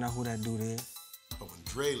gonna find out who that dude is. But when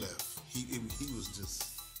Dre left, he was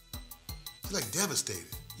just, he's like devastated.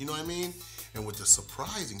 You know what I mean? And what the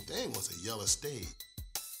surprising thing was a yellow stage.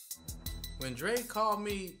 When Dre called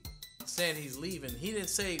me saying he's leaving, he didn't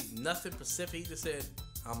say nothing specific. He just said,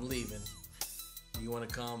 I'm leaving. You want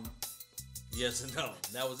to come? Yes or no.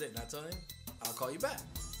 That was it. And I told him, I'll call you back.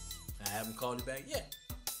 I haven't called you back yet.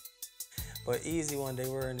 But Easy one day,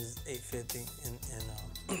 we're in his 850,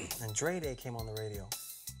 and Dre Day came on the radio.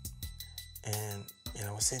 And, you know,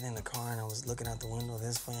 I was sitting in the car, and I was looking out the window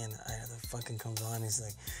this way, and the fucking comes on, he's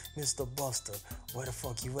like, Mr. Buster, where the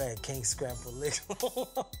fuck you at? Can't scrap a lick.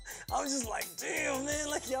 I was just like, damn, man,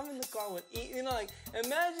 like, I'm in the car with you know, like,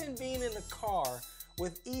 imagine being in the car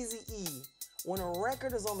with Eazy-E when a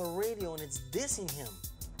record is on the radio and it's dissing him.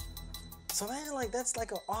 So imagine, like, that's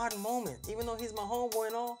like an odd moment. Even though he's my homeboy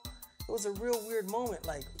and all, it was a real weird moment.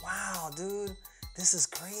 Like, wow, dude, this is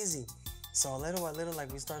crazy. So little by little,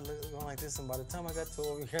 like, we started going like this, and by the time I got to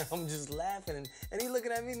over here, I'm just laughing, and he's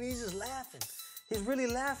looking at me, and he's just laughing. He's really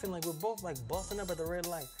laughing, like, we're both, like, busting up at the red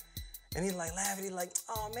light. And he's, like, laughing, he's like,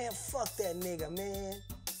 oh, man, fuck that nigga, man.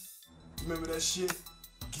 Remember that shit?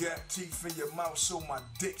 Gap teeth in your mouth so my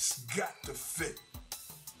dick's got to fit.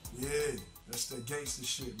 Yeah, that's that gangster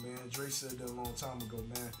shit, man. Dre said that a long time ago,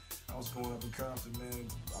 man. I was growing up in Compton, man.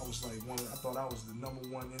 I was like I thought I was the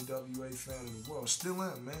 #1 N.W.A. fan in the world. Still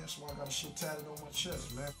am, man. That's why I got the shit tatted on my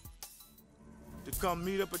chest, man. To come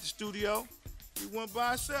meet up at the studio, he went by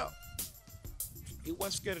himself. He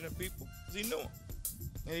wasn't scared of them people, because he knew them.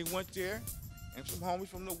 And he went there, and some homies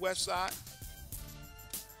from the west side.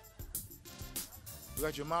 We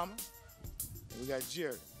got your mama, and we got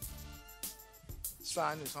Jerry.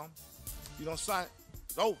 Sign this, homie. You don't sign it,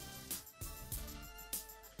 it's over.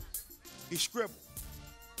 He scribbled.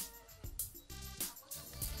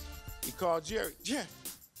 He called Jerry. Jerry,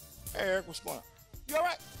 hey, Eric, what's going on? You all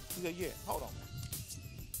right? He said, yeah, hold on, man.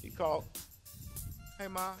 He called. Hey,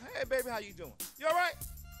 Mom. Hey, baby, how you doing? You all right?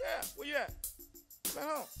 Yeah, where you at? I'm at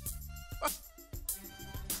home.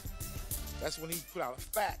 That's when he put out a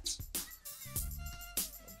fax.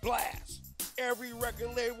 A blast. Every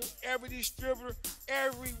record label, every distributor,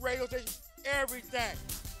 every radio station, everything.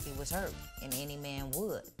 He was hurt, and any man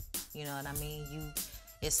would. You know what I mean?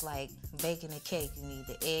 It's like baking a cake. You need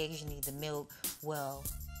the eggs, you need the milk. Well,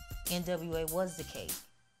 N.W.A. was the cake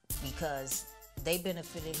because they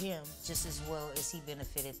benefited him just as well as he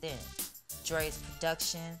benefited them. Dre's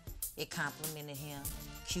production, it complimented him.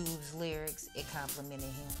 Cube's lyrics, it complimented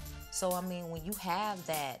him. So, I mean, when you have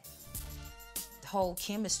that whole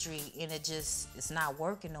chemistry and it's not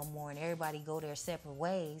working no more and everybody go their separate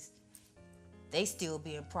ways, they still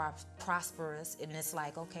being prosperous, and it's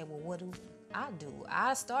like, okay, well, what do?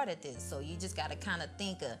 I started this, so you just gotta kind of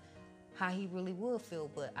think of how he really would feel,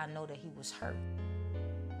 but I know that he was hurt.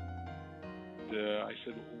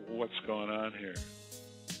 what's going on here?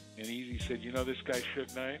 And Easy said, you know this guy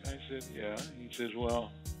Suge Knight? I said, yeah. He says,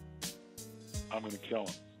 well, I'm going to kill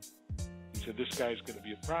him. He said, this guy's going to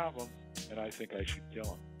be a problem, and I think I should kill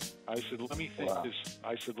him. I said, let me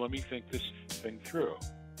think this thing through.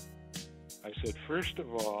 I said, first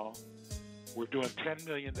of all, we're doing $10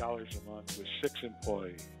 million a month with 6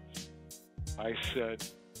 employees. I said,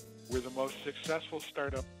 we're the most successful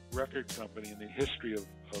startup record company in the history of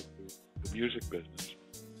the music business.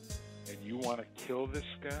 And you want to kill this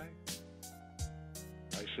guy?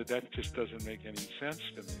 I said, that just doesn't make any sense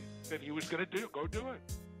to me. That he was going to go do it.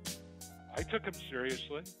 I took him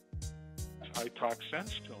seriously. I talked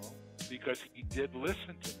sense to him because he did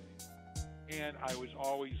listen to me. And I was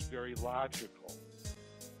always very logical.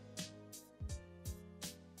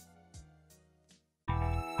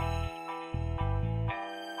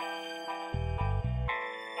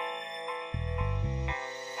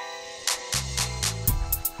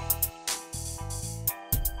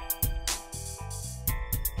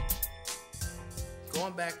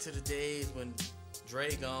 Going back to the days when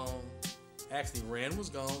Dre gone, actually Ren was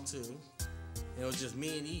gone too, and it was just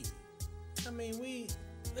me and Easy. I mean,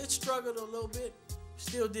 it struggled a little bit.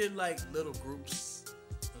 Still did like little groups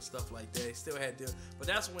and stuff like that. Still had to, but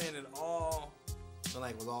that's when it all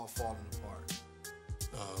was all falling apart.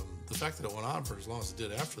 The fact that it went on for as long as it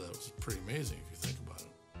did after that was pretty amazing if you think about it,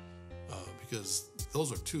 because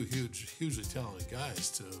those are two hugely talented guys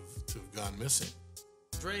to have gone missing.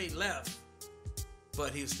 Dre left,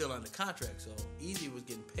 but he was still under contract, so Easy was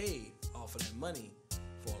getting paid off of that money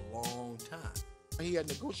for a long time. He had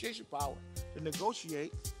negotiation power to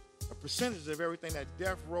negotiate a percentage of everything that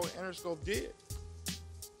Death Row and Interscope did.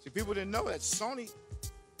 See, people didn't know that Sony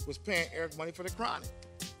was paying Eric money for the Chronic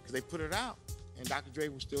because they put it out, and Dr. Dre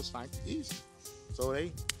was still signed to Easy. So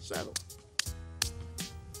they settled.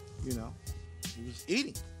 You know, he was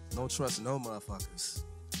eating. Don't trust no motherfuckers,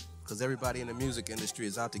 because everybody in the music industry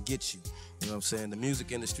is out to get you. You know what I'm saying? The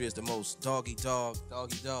music industry is the most dog-eat-dog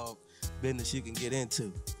business you can get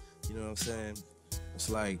into. You know what I'm saying? It's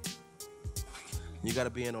like, you gotta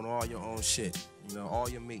be in on all your own shit. You know, all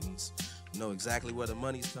your meetings. You know exactly where the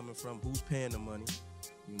money's coming from, who's paying the money.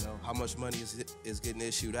 You know, how much money is getting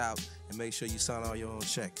issued out, and make sure you sign all your own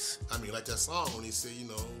checks. I mean, like that song when he said, you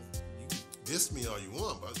know, you can diss me all you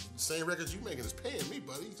want, but the same records you making is paying me,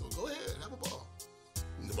 buddy, so go ahead, have a ball.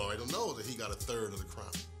 And the boy don't know that he got a third of the crown.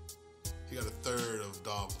 He got a third of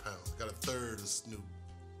Dog Pound. Got a third of Snoop.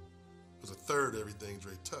 It was a third of everything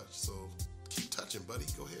Dre touched. So keep touching, buddy.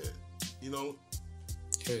 Go ahead. You know?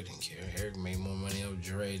 Eric didn't care. Eric made more money off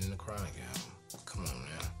Dre than the Chronic album. Come on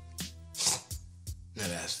now. Now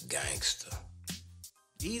that's gangster.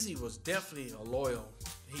 Easy was definitely a loyal.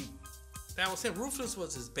 That was him. Ruthless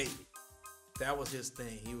was his baby. That was his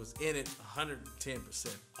thing. He was in it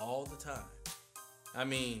 110% all the time. I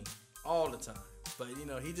mean, all the time. But, you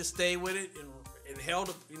know, he just stayed with it and held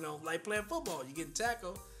up, you know, like playing football. You getting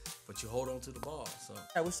tackled, but you hold on to the ball. So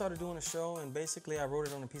yeah, we started doing a show, and basically I wrote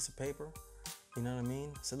it on a piece of paper. You know what I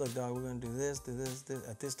mean? I said, look, dog, we're going to do this.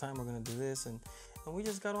 At this time, we're going to do this. And we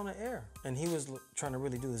just got on the air. And he was trying to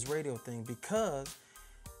really do this radio thing because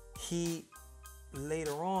he,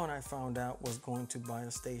 later on, I found out, was going to buy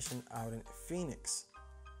a station out in Phoenix.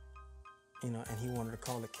 You know, and he wanted to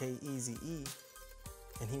call it K-Eazy-E.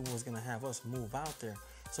 And he was gonna have us move out there.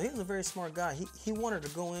 So he was a very smart guy. He wanted to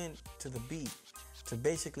go into the beat to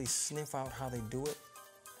basically sniff out how they do it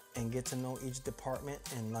and get to know each department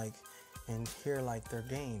and hear like their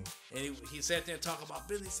game. And he sat there and talked about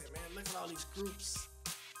Billy. He said, man, look at all these groups.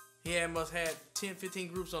 He must have had 10, 15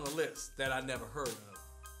 groups on the list that I never heard of.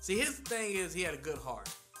 See, his thing is he had a good heart.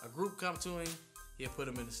 A group come to him, he'll put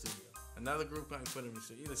him in the studio. Another group come and put him in the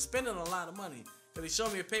studio. He was spending a lot of money. Because he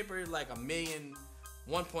showed me a paper, it was like $1 million,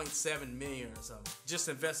 1.7 million or something, just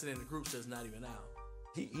invested in the groups that's not even out.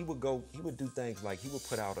 He would do things like he would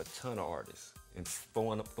put out a ton of artists and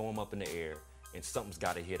throw them up in the air, and something's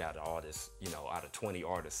got to hit out of artists, you know, out of 20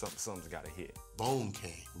 artists, something's got to hit. Bone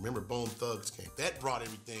came. Remember Bone Thugs came. That brought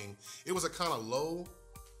everything. It was a kind of low,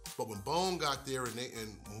 but when Bone got there and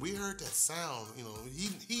when we heard that sound, you know,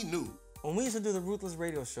 he knew. When we used to do the Ruthless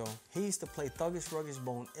radio show, he used to play Thuggish Ruggish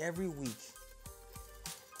Bone every week.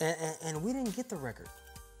 And we didn't get the record.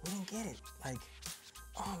 We didn't get it. Like,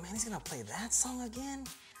 oh man, he's gonna play that song again?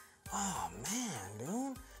 Oh man,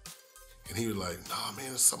 dude. And he was like, nah man,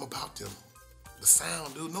 there's something about them. The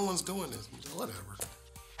sound, dude, no one's doing this. Whatever.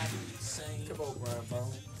 Come on, bro.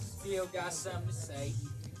 Still got something to say.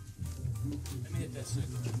 Let me hit that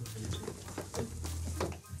cigarette.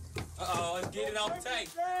 Uh-oh, let's get it on tape.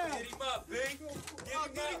 Get him up, big.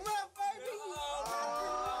 Get him up, baby.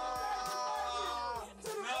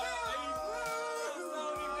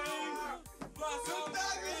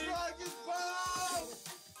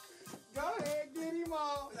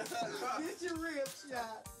 Get your ribs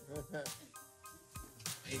shot.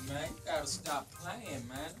 Hey man, you gotta stop playing,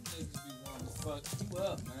 man. Them niggas be wanting to fuck you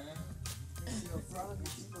up, man. Yo, brother,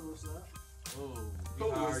 you know what's up. Oh, Who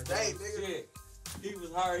was they, nigga? Shit. He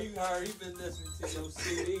was hard. He been listening to your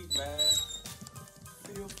CD, man.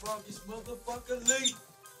 Feel funky, motherfucker, Lee.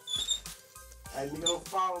 Hey, nigga, don't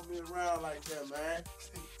follow me around like that, man.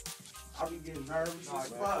 I be getting nervous as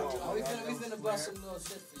fuck. Oh, we finna bust some little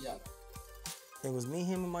shit for y'all. It was me,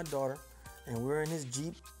 him, and my daughter, and we're in his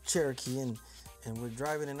Jeep Cherokee, and we're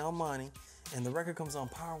driving in El Monte, and the record comes on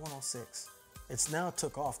Power 106. It's now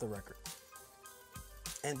took off the record.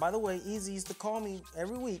 And by the way, Easy used to call me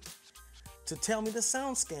every week to tell me the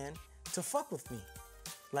sound scan to fuck with me.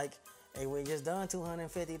 Like, hey, we just done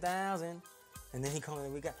 250,000. And then he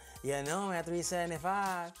called me, no, I'm at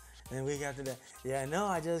 375. And then week after that, no,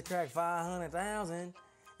 I just cracked 500,000.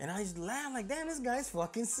 And I just laugh like, damn, this guy's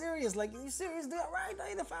fucking serious. Like, you serious, dude? All right,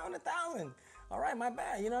 I need 500,000. All right, my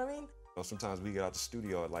bad, you know what I mean? Sometimes we get out the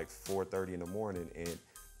studio at like 4:30 in the morning and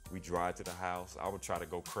we drive to the house. I would try to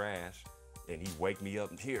go crash and he'd wake me up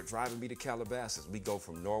and here, driving me to Calabasas. We go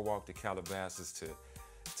from Norwalk to Calabasas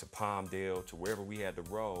to Palmdale to wherever we had to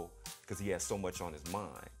roll because he had so much on his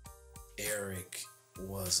mind. Eric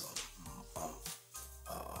was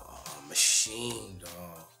a machine,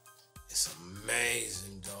 dog. It's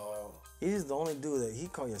amazing, dog. He's the only dude that he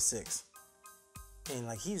call you 6. And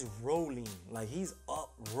like he's rolling, like he's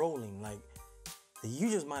up rolling. Like you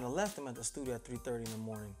just might have left him at the studio at 3:30 in the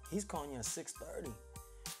morning. He's calling you at 6:30.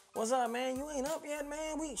 What's up, man? You ain't up yet,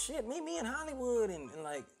 man? Meet me in Hollywood. And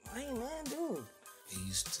like, hey, man, dude. He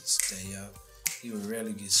used to stay up. He would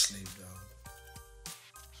rarely get sleep, dog.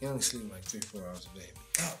 He only sleep like 3-4 hours a day.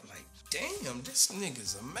 But up like, damn, this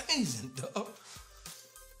nigga's amazing, dog.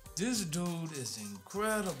 This dude is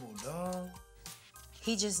incredible, dog.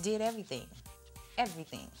 He just did everything.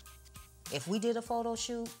 Everything. If we did a photo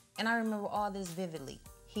shoot, and I remember all this vividly,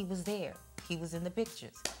 he was there. He was in the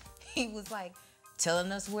pictures. He was like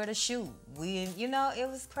telling us where to shoot. It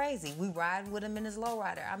was crazy. We ride with him in his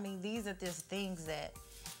lowrider. I mean, these are just things that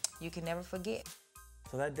you can never forget.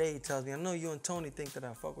 So that day he tells me, I know you and Tony think that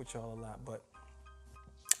I fuck with y'all a lot, but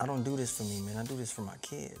I don't do this for me, man. I do this for my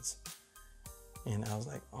kids. And I was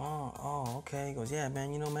like, oh, okay. He goes, yeah,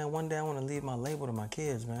 man, man, one day I want to leave my label to my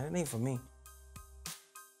kids, man. It ain't for me.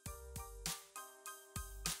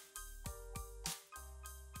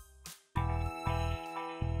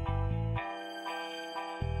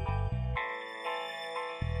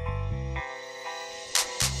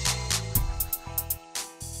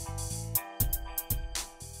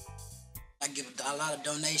 I give a lot of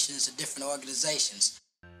donations to different organizations.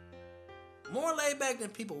 More laid back than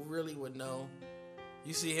people really would know.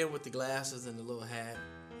 You see him with the glasses and the little hat.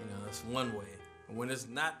 It's one way. And when it's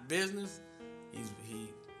not business,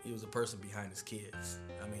 he was a person behind his kids.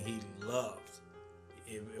 I mean, he loved.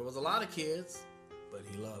 It was a lot of kids, but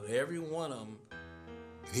he loved every one of them.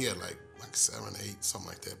 And he had like 7, 8, something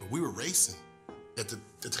like that. But we were racing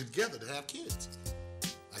together to have kids.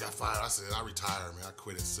 I got fired. I said, I retired, man. I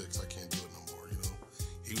quit at 6. I can't do it no more,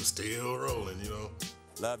 He was still rolling,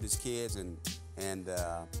 Loved his kids and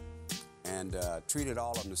treated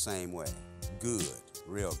all of them the same way. Good,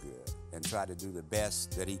 real good. And tried to do the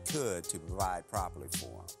best that he could to provide properly for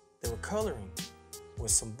them. They were coloring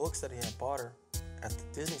with some books that he had bought her at the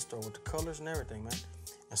Disney store with the colors and everything, man.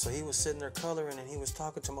 And so he was sitting there coloring and he was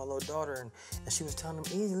talking to my little daughter and she was telling him,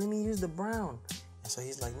 easy, let me use the brown. And so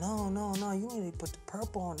he's like, no, you need to put the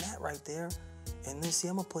purple on that right there. And then see,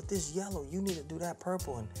 I'm gonna put this yellow. You need to do that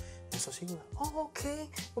purple. And so she was like, oh, okay,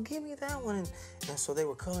 well, give me that one. And so they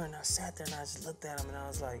were coloring. I sat there and I just looked at him and I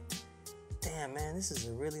was like, damn, man, this is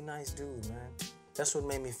a really nice dude, man. That's what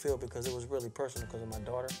made me feel because it was really personal because of my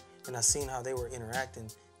daughter. And I seen how they were interacting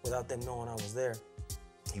without them knowing I was there.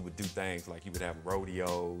 He would do things like he would have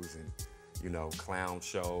rodeos and, clown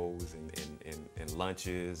shows and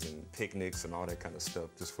lunches and picnics and all that kind of stuff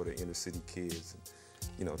just for the inner city kids.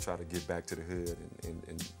 And, try to give back to the hood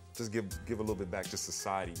and just give a little bit back to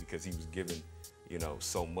society because he was giving,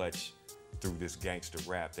 so much through this gangster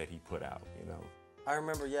rap that he put out, I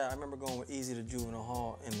remember going with Easy to Juvenile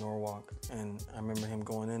Hall in Norwalk, and I remember him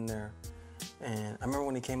going in there, and I remember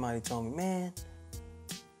when he came out, he told me,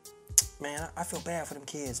 man, I feel bad for them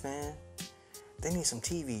kids, man. They need some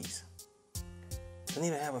TVs. They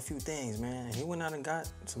need to have a few things, man. And he went out and got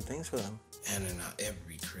some things for them. And then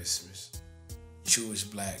every Christmas, Jewish,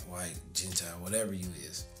 black, white, Gentile, whatever you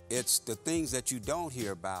is. It's the things that you don't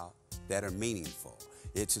hear about that are meaningful.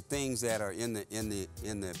 It's the things that are in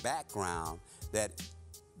the background that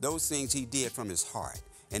those things he did from his heart.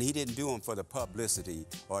 And he didn't do them for the publicity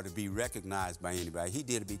or to be recognized by anybody. He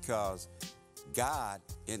did it because God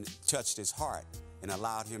touched his heart and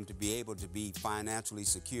allowed him to be able to be financially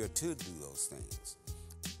secure to do those things.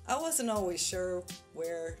 I wasn't always sure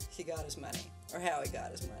where he got his money or how he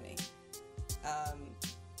got his money.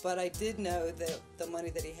 But I did know that the money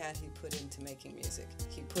that he had, he put into making music.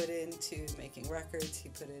 He put into making records, he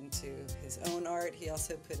put into his own art, he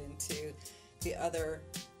also put into the other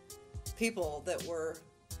people that were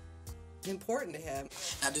important to him.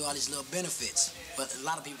 I do all these little benefits, but a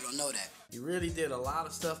lot of people don't know that. He really did a lot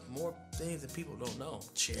of stuff, more things that people don't know.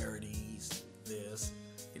 Charities, this,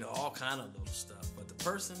 all kind of little stuff. But the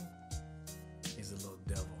person, he's a little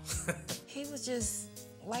devil. He was just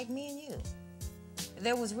like me and you.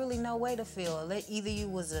 There was really no way to feel. Either you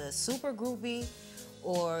was a super groupie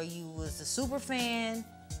or you was a super fan,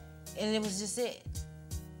 and it was just it.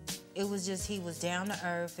 It was just, he was down to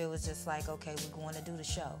earth. It was just like, okay, we're going to do the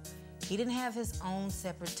show. He didn't have his own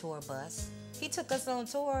separate tour bus. He took us on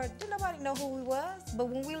tour. Didn't nobody know who he was, but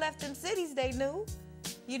when we left them cities, they knew.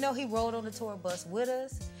 He rode on the tour bus with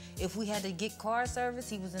us. If we had to get car service,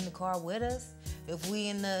 he was in the car with us. If we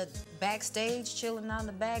in the backstage chilling out in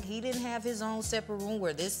the back, he didn't have his own separate room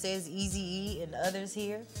where this says Eazy-E and others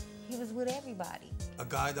here. He was with everybody. A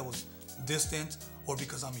guy that was distant, or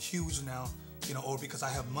because I'm huge now, or because I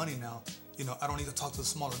have money now, I don't need to talk to the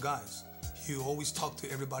smaller guys. He always talked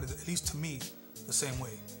to everybody, at least to me, the same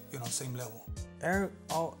way, same level. Eric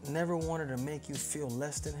never wanted to make you feel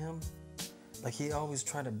less than him. Like, he always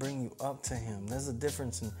tried to bring you up to him. There's a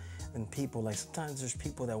difference in people. Like, sometimes there's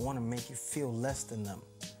people that want to make you feel less than them.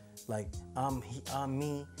 Like, I'm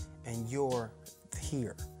me and you're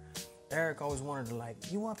here. Eric always wanted to, like,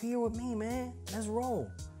 you up here with me, man. Let's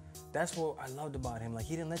roll. That's what I loved about him. Like,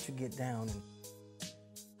 he didn't let you get down.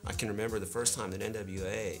 I can remember the first time that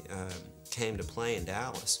N.W.A. Came to play in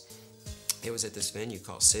Dallas. It was at this venue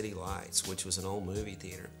called City Lights, which was an old movie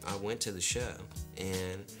theater. I went to the show,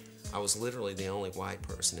 and I was literally the only white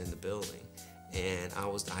person in the building. And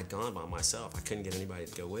I'd gone by myself. I couldn't get anybody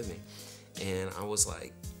to go with me. And I was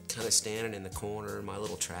like kind of standing in the corner in my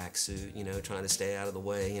little tracksuit, trying to stay out of the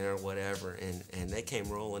way, whatever. And they came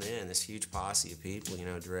rolling in, this huge posse of people,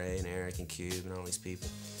 Dre and Eric and Cube and all these people.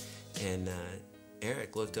 And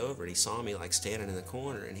Eric looked over and he saw me like standing in the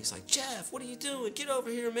corner, and he's like, "Jeff, what are you doing? Get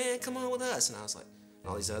over here, man. Come on with us." And I was like,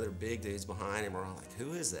 all these other big dudes behind him were all like,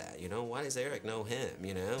 "Who is that? Why does Eric know him?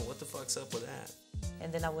 What the fuck's up with that?"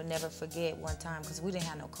 And then I would never forget one time, because we didn't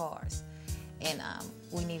have no cars, and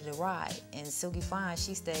we needed a ride. And Silky Fine,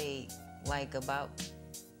 she stayed like about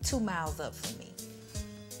 2 miles up from me.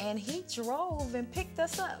 And he drove and picked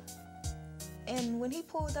us up. And when he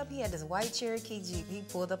pulled up, he had this white Cherokee Jeep. He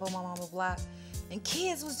pulled up on my mama's block, and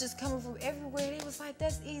kids was just coming from everywhere. They was like,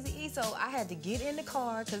 "That's Eazy-E." So I had to get in the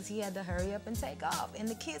car because he had to hurry up and take off. And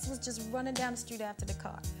the kids was just running down the street after the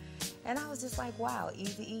car. And I was just like, wow,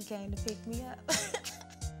 Eazy-E came to pick me up.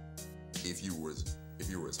 If you were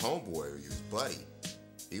his homeboy or you his buddy,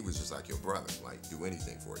 he was just like your brother, like do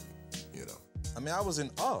anything for you, I mean, I was in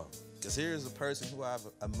awe, because here's a person who I've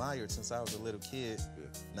admired since I was a little kid. Yeah.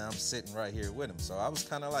 Now I'm sitting right here with him. So I was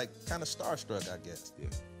kind of starstruck, I guess. Yeah.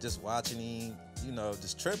 Just watching him,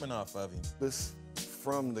 just tripping off of him. This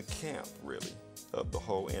from the camp, really, of the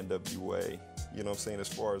whole N.W.A., as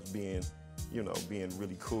far as being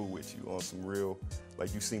really cool with you on some real,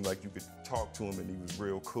 like, you seemed like you could talk to him and he was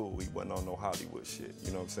real cool. He wasn't on no Hollywood shit,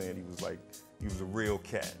 He was a real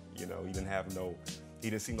cat, He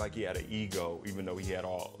didn't seem like he had an ego, even though he had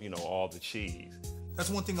all the cheese. That's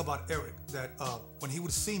one thing about Eric, that when he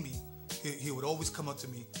would see me, he would always come up to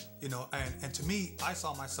me, and to me, I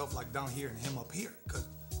saw myself like down here and him up here, because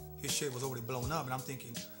his shit was already blown up, and I'm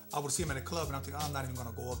thinking, I would see him at a club, and I'm thinking, I'm not even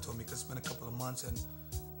gonna go up to him because it's been a couple of months, and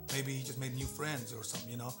maybe he just made new friends or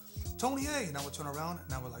something, Tony A, and I would turn around,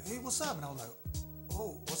 and I was like, "Hey, what's up?" And I was like,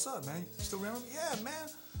 "Oh, what's up, man? You still remember me?" "Yeah, man.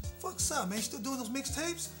 What's up, man? You still doing those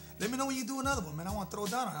mixtapes? Let me know when you do another one, man. I want to throw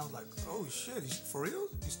down." And I was like, "Oh shit, for real?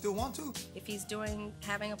 You still want to?" If he's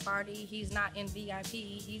having a party, he's not in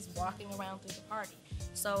VIP, he's walking around through the party.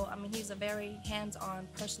 So, I mean, he's a very hands-on,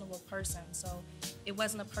 personable person. So it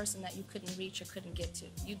wasn't a person that you couldn't reach or couldn't get to.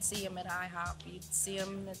 You'd see him at IHOP, you'd see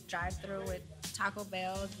him at drive-thru at Taco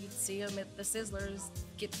Bell, you'd see him at the Sizzlers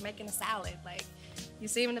making a salad. Like, you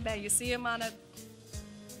see him in the back, you see him on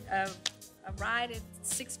a ride at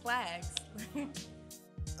Six Flags.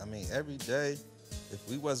 I mean, every day, if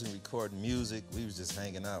we wasn't recording music, we was just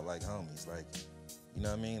hanging out like homies. Like, you know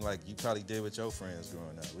what I mean? Like you probably did with your friends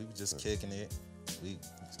growing up. We were just kicking it. We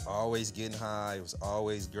was always getting high. It was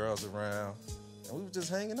always girls around. And we were just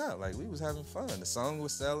hanging out. Like, we was having fun. The song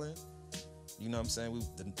was selling. You know what I'm saying?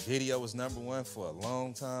 The video was #1 for a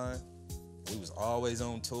long time. We was always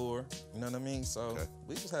on tour. You know what I mean? So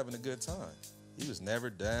we was having a good time. He was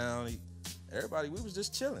never down. Everybody, we was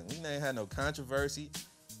just chilling. We ain't had no controversy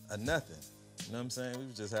or nothing. You know what I'm saying? We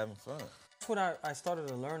was just having fun. That's what I started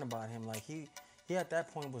to learn about him. Like he at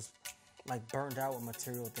that point was like burned out with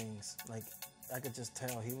material things. Like I could just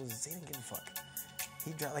tell he didn't give a fuck.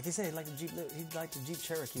 Like he said, he liked the Jeep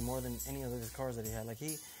Cherokee more than any of his cars that he had. Like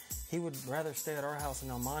he would rather stay at our house in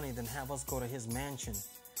El Monte than have us go to his mansion.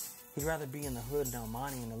 He'd rather be in the hood in El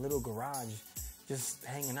Monte in a little garage, just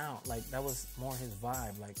hanging out. Like that was more his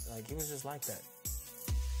vibe. Like he was just like that.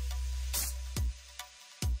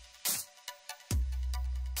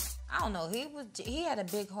 I don't know. He had a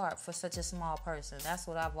big heart for such a small person. That's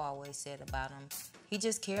what I've always said about him. He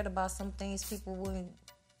just cared about some things people wouldn't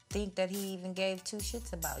think that he even gave two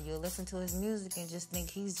shits about. You'll listen to his music and just think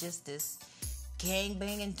he's just this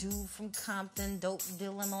gang-banging dude from Compton, dope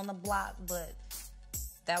dealing on the block, but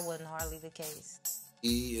that wasn't hardly the case.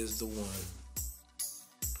 He is the one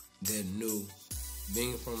that knew,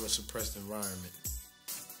 being from a suppressed environment,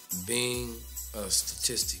 being a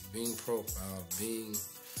statistic, being profiled,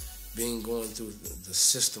 being going through the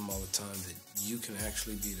system all the time, that you can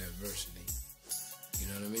actually be that diversity. You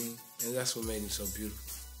know what I mean? And that's what made him so beautiful.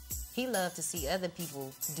 He loved to see other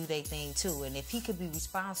people do their thing too, and if he could be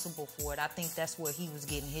responsible for it, I think that's where he was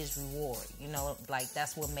getting his reward. You know, like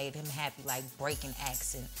that's what made him happy, like breaking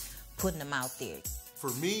acts and putting them out there. For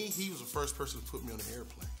me, he was the first person to put me on an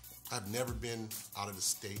airplane. I've never been out of the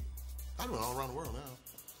state. I've been all around the world now.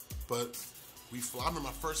 But I remember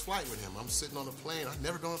my first flight with him. I'm sitting on a plane. I've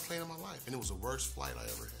never been on a plane in my life, and it was the worst flight I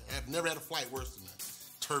ever had. I've never had a flight worse than that.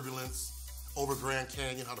 Turbulence, over Grand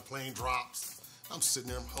Canyon, how the plane drops. I'm sitting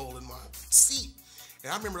there, I'm holding my seat.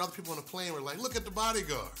 And I remember other people on the plane were like, look at the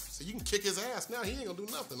bodyguard. So you can kick his ass now, he ain't gonna do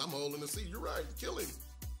nothing. I'm holding the seat, you're right, kill him.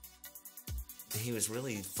 He was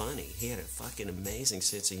really funny. He had a fucking amazing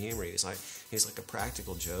sense of humor. He was like a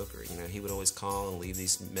practical joker. You know, he would always call and leave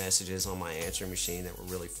these messages on my answering machine that were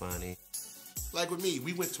really funny. Like with me,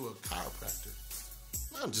 we went to a chiropractor.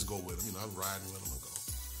 I'm just go with him, you know, I'm riding with him and go.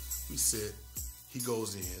 We sit, he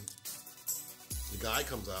goes in. The guy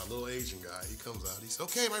comes out, little Asian guy, he comes out. He said,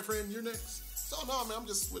 okay, my friend, you're next. So, no, man, I'm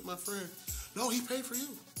just with my friend. No, he paid for you.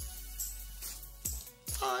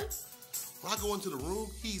 All right. When I go into the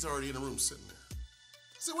room, he's already in the room sitting there.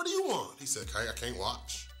 I said, what do you want? He said, I can't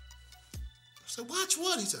watch. I said, watch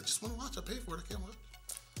what? He said, I just want to watch. I paid for it. I can't watch.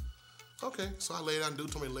 Okay. So I lay down.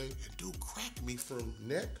 Dude told me to lay. And dude cracked me from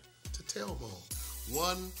neck to tailbone.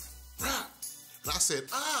 One rap. And I said,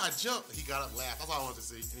 I jumped. He got up, laughed. That's all I wanted to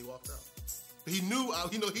see. And he walked out. But he knew,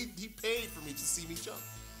 he paid for me to see me jump.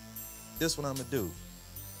 This what I'm going to do.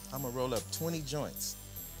 I'm going to roll up 20 joints.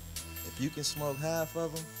 If you can smoke half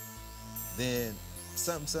of them, then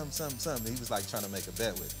something. He was like trying to make a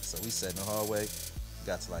bet with me. So we sat in the hallway,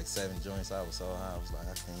 got to like 7 joints. I was so high, I was like,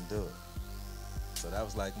 I can't do it. So that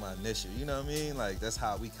was like my initial, you know what I mean? Like that's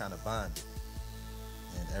how we kind of bonded.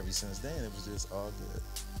 And ever since then, it was just all good.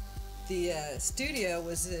 The studio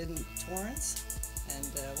was in Torrance. And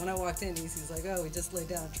when I walked in, he's like, oh, we just laid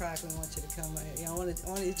down a track. We want you to come. I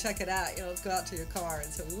want you to check it out. Let's go out to your car.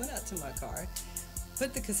 And so we went out to my car,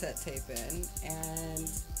 put the cassette tape in, and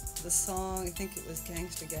the song, I think it was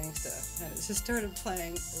Gangsta Gangsta, and it just started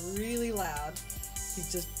playing really loud. He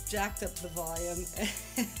just jacked up the volume, and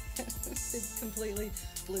it completely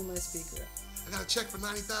blew my speaker up. I got a check for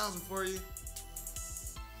 $90,000 for you.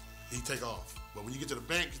 He take off. But when you get to the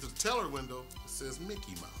bank, get to the teller window, it says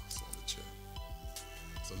Mickey Mouse on the check.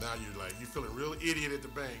 So now you're feeling real idiot at the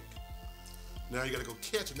bank. Now you gotta go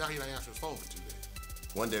catch it. Now he's not answering his phone for 2 days.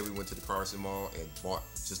 One day we went to the Carson Mall and bought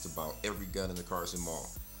just about every gun in the Carson Mall.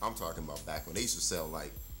 I'm talking about back when they used to sell,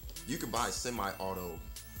 like, you could buy semi-auto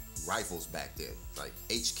rifles back then, like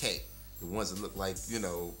HK, the ones that look like, you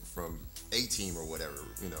know, from A-Team or whatever,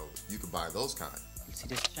 you know, you could buy those kind. You see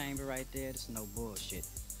this chamber right there? This is no bullshit.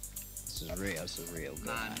 This is real, it's a real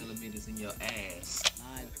gun. 9mm in your ass.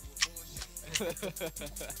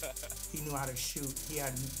 He knew how to shoot. He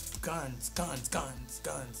had guns.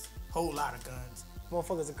 Whole lot of guns.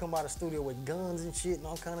 Motherfuckers that come out of the studio with guns and shit and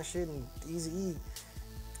all kind of shit, and Eazy-E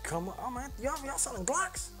come up, oh man, y'all selling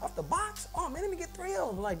Glocks off the box? Oh man, let me get 3 of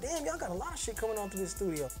them. Like, damn, y'all got a lot of shit coming on through the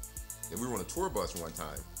studio. And we were on a tour bus one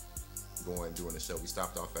time, doing the show. We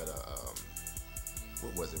stopped off at a,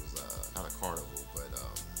 what was it? It was not a carnival, but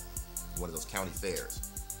one of those county fairs.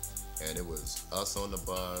 And it was us on the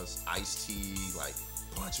bus, Ice-T, like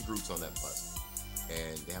a bunch of groups on that bus.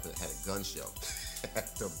 And they had a gun show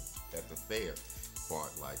at the fair.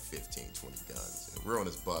 Bought like 15, 20 guns. And we're on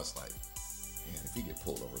this bus like, man, if we get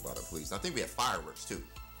pulled over by the police, I think we had fireworks too,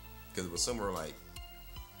 because it was somewhere like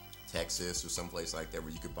Texas or someplace like that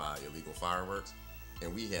where you could buy illegal fireworks,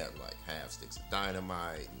 and we had like half sticks of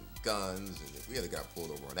dynamite and guns, and if we had got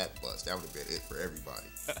pulled over on that bus, that would have been it for everybody.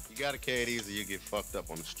 You gotta carry it easy, you get fucked up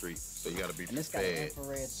on the street, so you gotta be And it's got an prepared.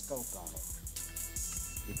 infrared scope on it.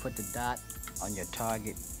 You put the dot on your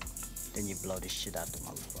target, then you blow the shit out the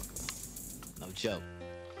motherfucker. No joke.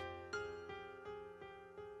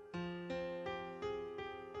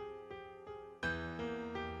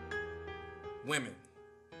 Women.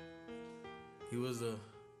 He was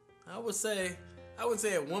I wouldn't say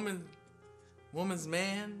a woman's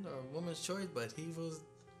man or woman's choice, but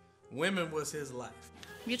women was his life.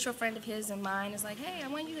 Mutual friend of his and mine is like, hey, I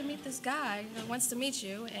want you to meet this guy who wants to meet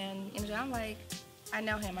you. And I'm like, I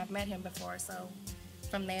know him. I've met him before. So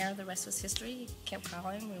from there, the rest was history. He kept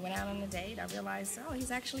calling. We went out on a date. I realized, oh,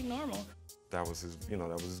 he's actually normal. That was his, that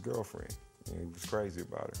was his girlfriend. And he was crazy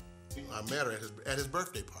about her. I met her at his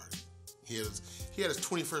birthday party. He had his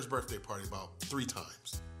 21st birthday party about 3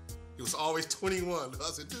 times. He was always 21.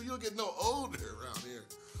 I said, dude, you'll get no older around here.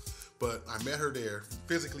 But I met her there,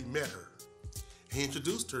 physically met her. He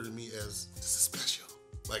introduced her to me as, this is special.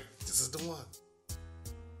 Like, this is the one.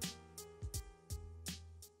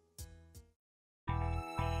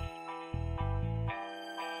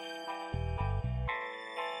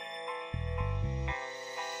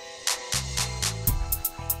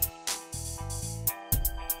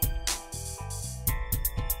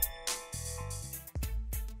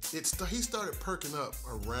 He started perking up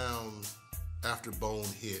around after Bone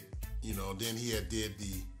hit, then he had did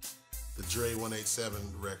the Dre 187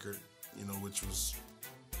 record, which was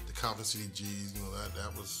the Compton City G's,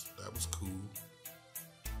 that was cool.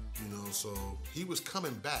 So he was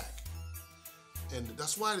coming back. And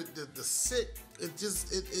that's why the Sick, it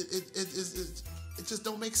just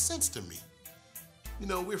don't make sense to me.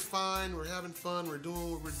 We're fine, we're having fun, we're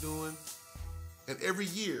doing what we're doing. And every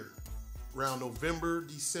year, around November,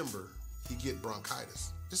 December, he get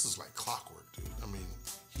bronchitis. This is like clockwork, dude. I mean,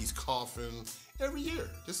 he's coughing every year.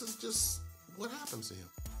 This is just what happens to him.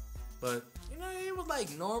 But, he was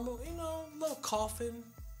like normal, a little coughing.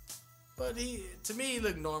 But to me, he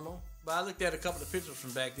looked normal. But I looked at a couple of pictures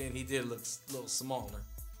from back then, he did look a little smaller.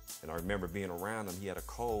 And I remember being around him, he had a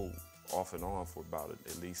cold off and on for about a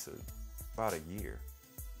year.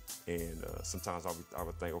 And sometimes I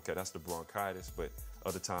would think, okay, that's the bronchitis, but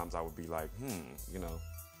other times I would be like,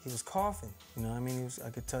 He was coughing, I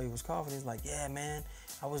could tell he was coughing. He's like, yeah, man,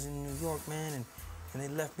 I was in New York, man, and they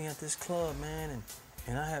left me at this club, man,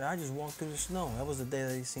 and I just walked through the snow. That was the day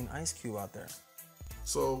that he seen Ice Cube out there.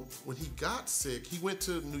 So when he got sick, he went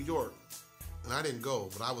to New York, and I didn't go,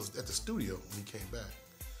 but I was at the studio when he came back.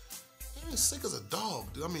 He was sick as a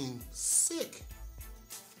dog, dude. I mean, sick.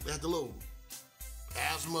 They had the little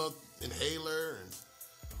asthma inhaler, and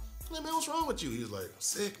I'm like, man, what's wrong with you? He was like, I'm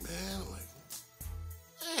sick, man. I'm like,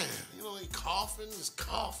 man, he coughing, just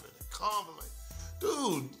coughing. I'm like,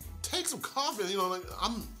 dude, take some coffee.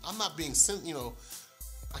 I'm not being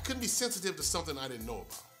I couldn't be sensitive to something I didn't know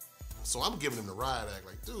about. So I'm giving him the riot act,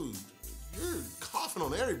 like, dude, you're coughing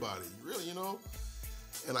on everybody, really, And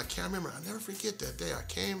I can't remember, I never forget that day. I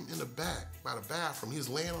came in the back by the bathroom. He was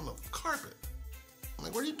laying on the carpet. I'm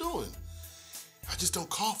like, what are you doing? I just don't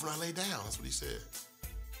cough when I lay down. That's what he said.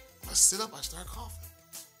 When I sit up, I start coughing.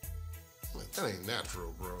 I'm like, that ain't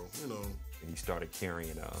natural, bro, And he started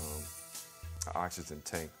carrying an oxygen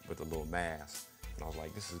tank with a little mask. And I was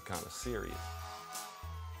like, this is kind of serious.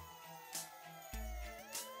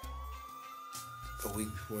 A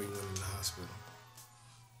week before he went in the hospital,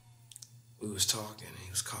 we was talking and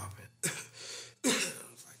he was coughing. I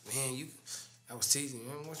was like, man, I was teasing you.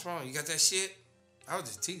 Man, what's wrong? You got that shit? I was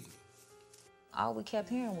just teasing you. All we kept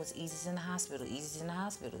hearing was Easy's in the hospital, Easy's in the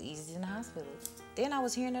hospital, Easy's in the hospital. Then I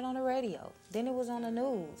was hearing it on the radio. Then it was on the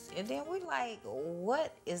news. And then we like,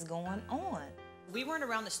 what is going on? We weren't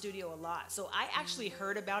around the studio a lot, so I actually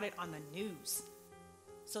heard about it on the news.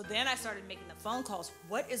 So then I started making the phone calls.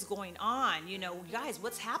 What is going on? Guys,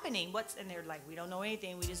 what's happening? And they're like, we don't know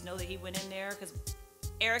anything. We just know that he went in there because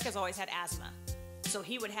Eric has always had asthma. So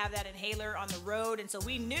he would have that inhaler on the road. And so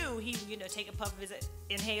we knew he would, take a puff of his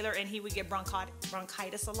inhaler and he would get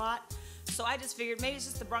bronchitis a lot. So I just figured maybe it's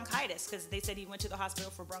just the bronchitis because they said he went to the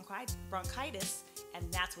hospital for bronchitis. And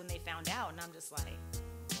that's when they found out. And I'm just like,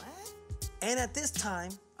 what? And at this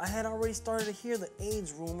time, I had already started to hear the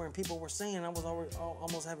AIDS rumor, and people were saying I was already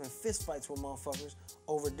almost having fist fights with motherfuckers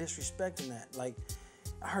over disrespecting that. Like,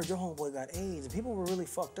 I heard your homeboy got AIDS, and people were really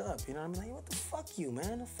fucked up. You know what I mean? Like, what the fuck you,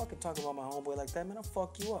 man? Don't fucking talk about my homeboy like that, man. I'll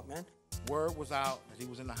fuck you up, man. Word was out that he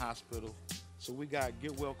was in the hospital, So we got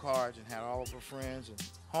get well cards and had all of our friends and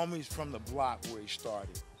homies from the block where he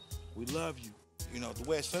started. We love you. You know, the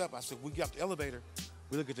way it's set up, I said, we get off the elevator,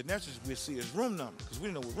 we look at the nurses, we see his room number, because we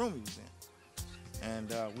didn't know what room he was in.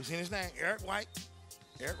 And we seen his name, Eric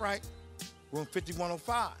Wright, room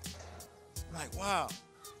 5105. I'm like, wow,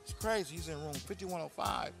 it's crazy. He's in room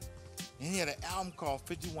 5105. And he had an album called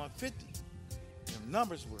 5150. And the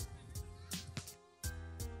numbers were.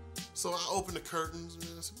 So I opened the curtains and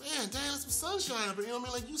I said, man, damn, there's some sunshine up here. You know what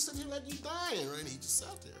I mean? Like, you sitting here like you dying, right? And he just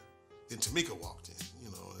sat there. Then Tamika walked in, you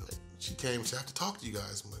know. And she came and said, I have to talk to you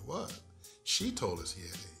guys. I'm like, what? She told us he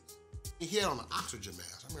had AIDS. He had on an oxygen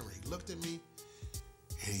mask. I remember he looked at me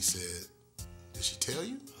and he said, did she tell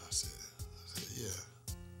you? I said,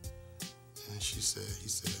 yeah. And he said,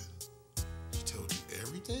 she told you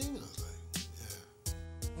everything? I was like, yeah.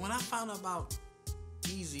 When I found out about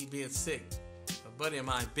Easy being sick, a buddy of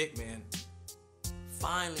mine, Big Man,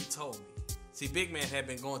 finally told me. See, Big Man had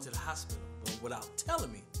been going to the hospital, but without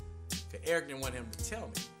telling me, because Eric didn't want him to tell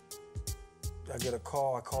me. I get a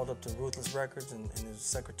call. I called up to Ruthless Records, and his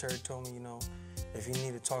secretary told me, you know, if you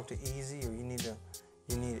need to talk to Easy or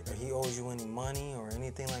or he owes you any money or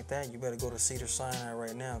anything like that, you better go to Cedar Sinai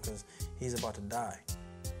right now because he's about to die.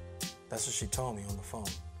 That's what she told me on the phone.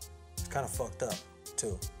 It's kind of fucked up,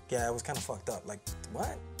 too. Yeah, it was kind of fucked up. Like,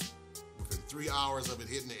 what? Within 3 hours of it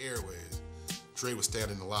hitting the airways, Dre was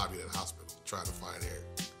standing in the lobby of the hospital trying to find Eric.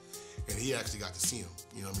 And he actually got to see him,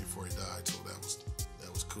 you know what I mean, before he died, so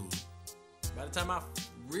that was cool. By the time I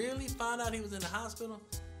really found out he was in the hospital,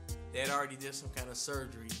 they had already did some kind of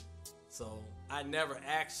surgery. So I never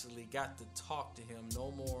actually got to talk to him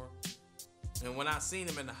no more. And when I seen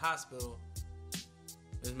him in the hospital,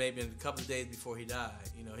 it was maybe a couple of days before he died.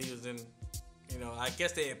 You know, he was in, you know, I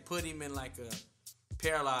guess they had put him in like a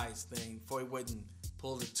paralyzed thing before he wouldn't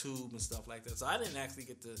pull the tube and stuff like that. So I didn't actually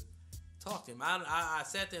get to talk to him. I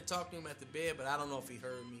sat there and talked to him at the bed, but I don't know if he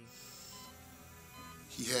heard me.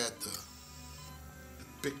 He had the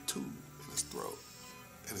big tube in his throat,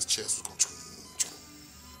 and his chest was going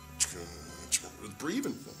it was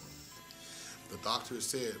breathing for him. The doctor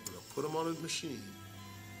said, we're going to put him on a machine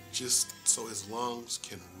just so his lungs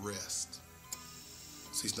can rest.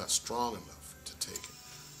 So he's not strong enough to take it.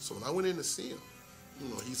 So when I went in to see him, you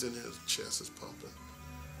know, he's in his chest is pumping.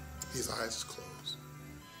 His eyes is closed.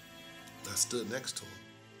 And I stood next to him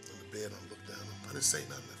on the bed. I looked down at him. I didn't say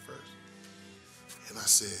nothing at first. And I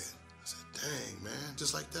said, dang, man,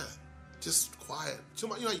 just like that. Just quiet. You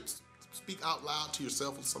know, you speak out loud to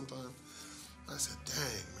yourself sometimes. I said,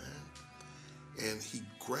 dang, man. And he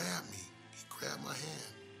grabbed me. He grabbed my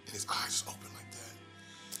hand. And his eyes just opened like that.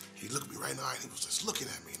 He looked me right in the eye and he was just looking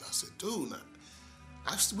at me. And I said, dude,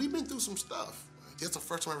 we've been through some stuff. Right? That's the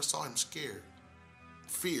first time I ever saw him scared.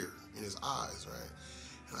 Fear in his eyes, right?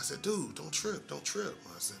 And I said, dude, don't trip, don't trip.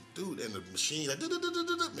 And I said, dude, and the machine, like,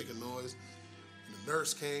 making noise. And the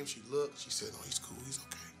nurse came, she looked, she said, no, he's cool, he's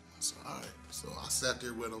okay. I said, all right. So I sat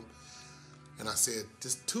there with him, and I said,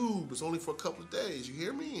 this tube is only for a couple of days, you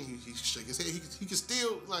hear me? And he shook his head, he could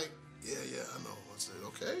still, like, yeah, I know. I said,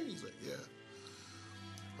 okay? He's like,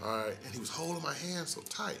 yeah. All right, and he was holding my hand so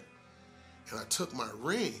tight. And I took my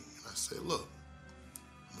ring, and I said, look,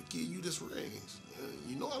 I'm gonna give you this ring.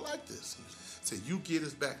 You know I like this. He said, you give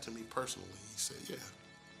this back to me personally. He said, yeah.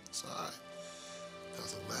 It's all right. That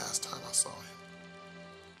was the last time I saw him.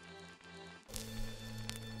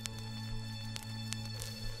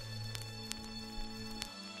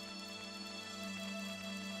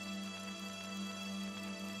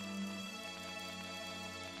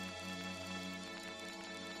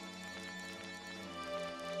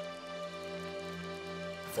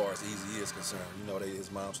 As far as Easy is concerned, you know,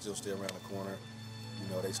 his mom's still around the corner.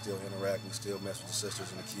 You know, they still interact. We still mess with the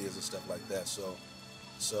sisters and the kids and stuff like that. So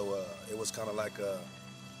it was kind of like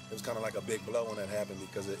a big blow when that happened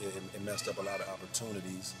because it messed up a lot of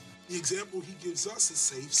opportunities. The example he gives us is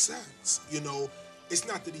safe sex. You know, it's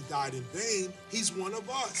not that he died in vain. He's one of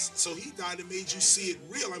us. So he died and made you see it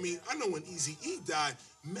real. I mean, I know when Eazy-E died,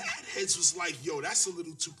 mad heads was like, yo, that's a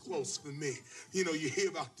little too close for me. You know, you hear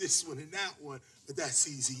about this one and that one, but that's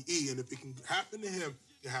Eazy-E. And if it can happen to him,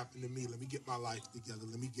 it can happen to me. Let me get my life together.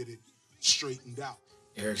 Let me get it straightened out.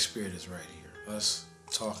 Eric's spirit is right here. Us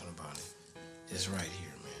talking about it is right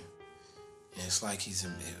here, man. And it's like he's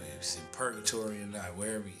in purgatory and not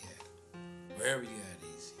wherever he at. Wherever you at,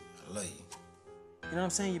 Easy. I love you. You know what I'm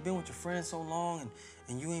saying? You've been with your friends so long,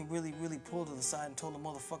 and you ain't really pulled to the side and told the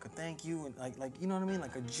motherfucker thank you, and like you know what I mean?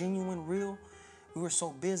 Like a genuine, real. We were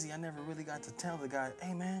so busy, I never really got to tell the guy,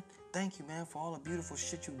 hey man, thank you, man, for all the beautiful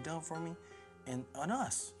shit you've done for me and on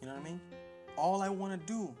us. You know what I mean? All I want to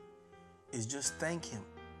do is just thank him.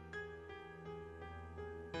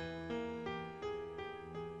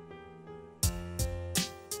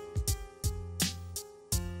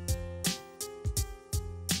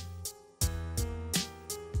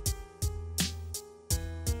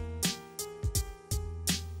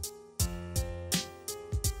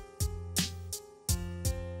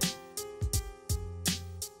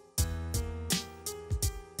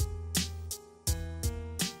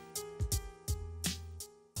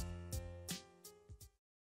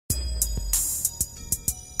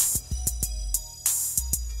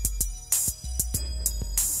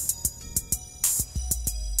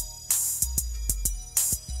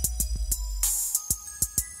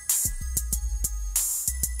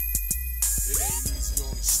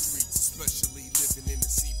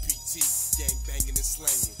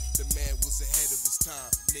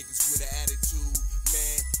 niggas with an attitude,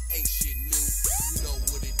 man, ain't shit new. You know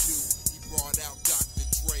what it do. He brought out Dr.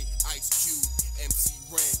 Dre, Ice Cube, MC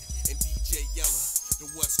Ren, and DJ Yella. The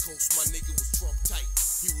West Coast, my nigga was Trump tight.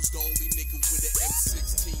 He was the only nigga with an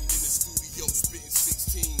M16 in the studio spitting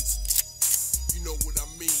 16s. You know what I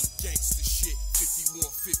mean? Gangsta shit, 5150,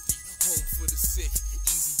 home for the sick.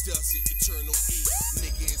 Easy does it, Eternal E.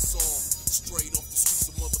 Nigga, it's on. Straight off the streets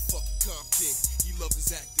of motherfucking Compton. He loved his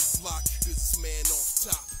active block, businessman off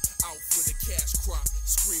top. Out for the cash crop,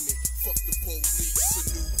 screaming, fuck the police. A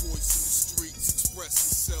new voice in the streets, express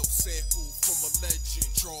himself, sample from a legend.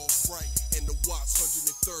 Charles Wright and the Watts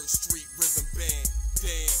 103rd Street Rhythm Band.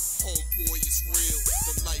 Damn, homeboy is real,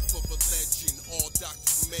 the life of a legend. All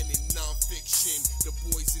documented, non-fiction. The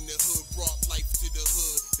boys in the hood brought life to the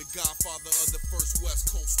hood. The godfather of the first West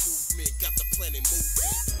Coast movement, got the planet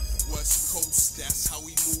moving. West Coast, that's how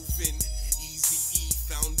we moving. Eazy-E,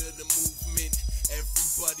 founder of the movement.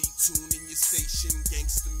 Everybody tune in your station.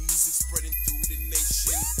 Gangsta music spreading through the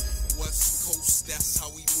nation. West Coast, that's how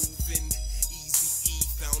we moving. Eazy-E,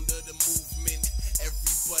 founder of the movement.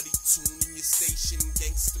 Everybody tune in your station.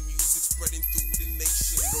 Gangsta music spreading through the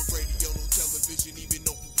nation. No radio, no television, even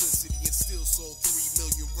no publicity, and still sold 3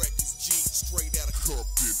 million records. G, straight out of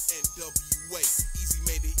Compton. N.W.A, Easy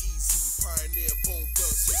made it easy. Pioneer, bone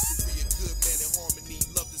thugs, history, a good man in harmony.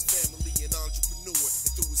 Loved his family, an entrepreneur.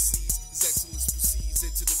 And through his seas, his excellence proceeds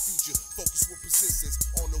into the future. Focus with persistence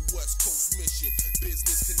on the West Coast mission.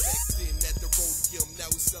 Business connecting at the Rhodium.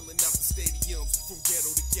 Now he's selling out the stadiums. From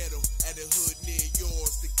ghetto to ghetto, at a hood near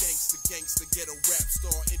yours. The gangster, ghetto rap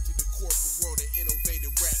star. Into the corporate world of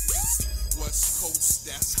innovative rap music. West Coast,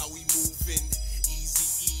 that's how we moving.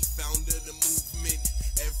 Eazy-E, founder of the movement.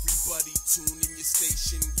 Everybody tune in your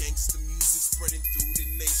station. Gangsta music spreading through the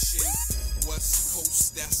nation. West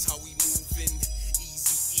Coast, that's how we moving.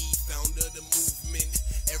 Eazy-E, founder of the movement.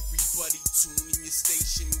 Everybody tune in your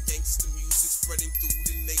station. Gangsta music spreading through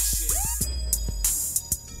the nation.